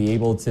that to be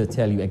able to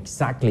tell you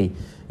exactly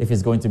if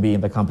he's going to be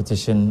in the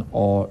competition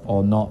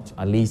or not.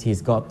 At least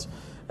he's got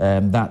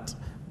that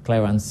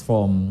clearance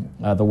from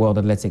the World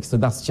Athletics. So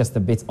that's just a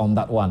bit on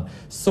that one.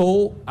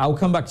 So I'll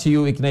come back to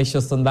you,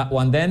 Ignatius, on that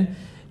one then.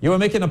 You were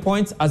making a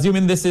point,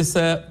 assuming this is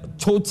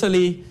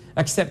totally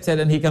accepted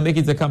and he can make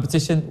it to the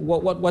competition.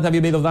 What have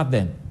you made of that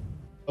then?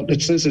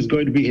 Since it's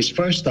going to be his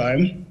first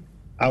time,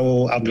 I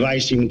will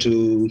advise him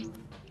to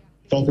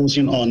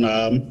focusing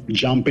on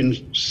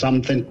jumping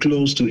something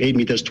close to 8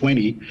 meters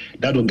 20.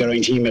 That will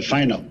guarantee him a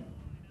final.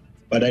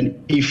 But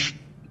then if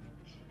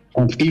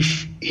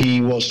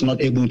he was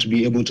not able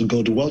to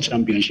go to World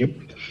Championship,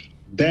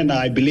 then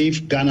I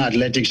believe Ghana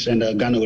Athletics and Ghana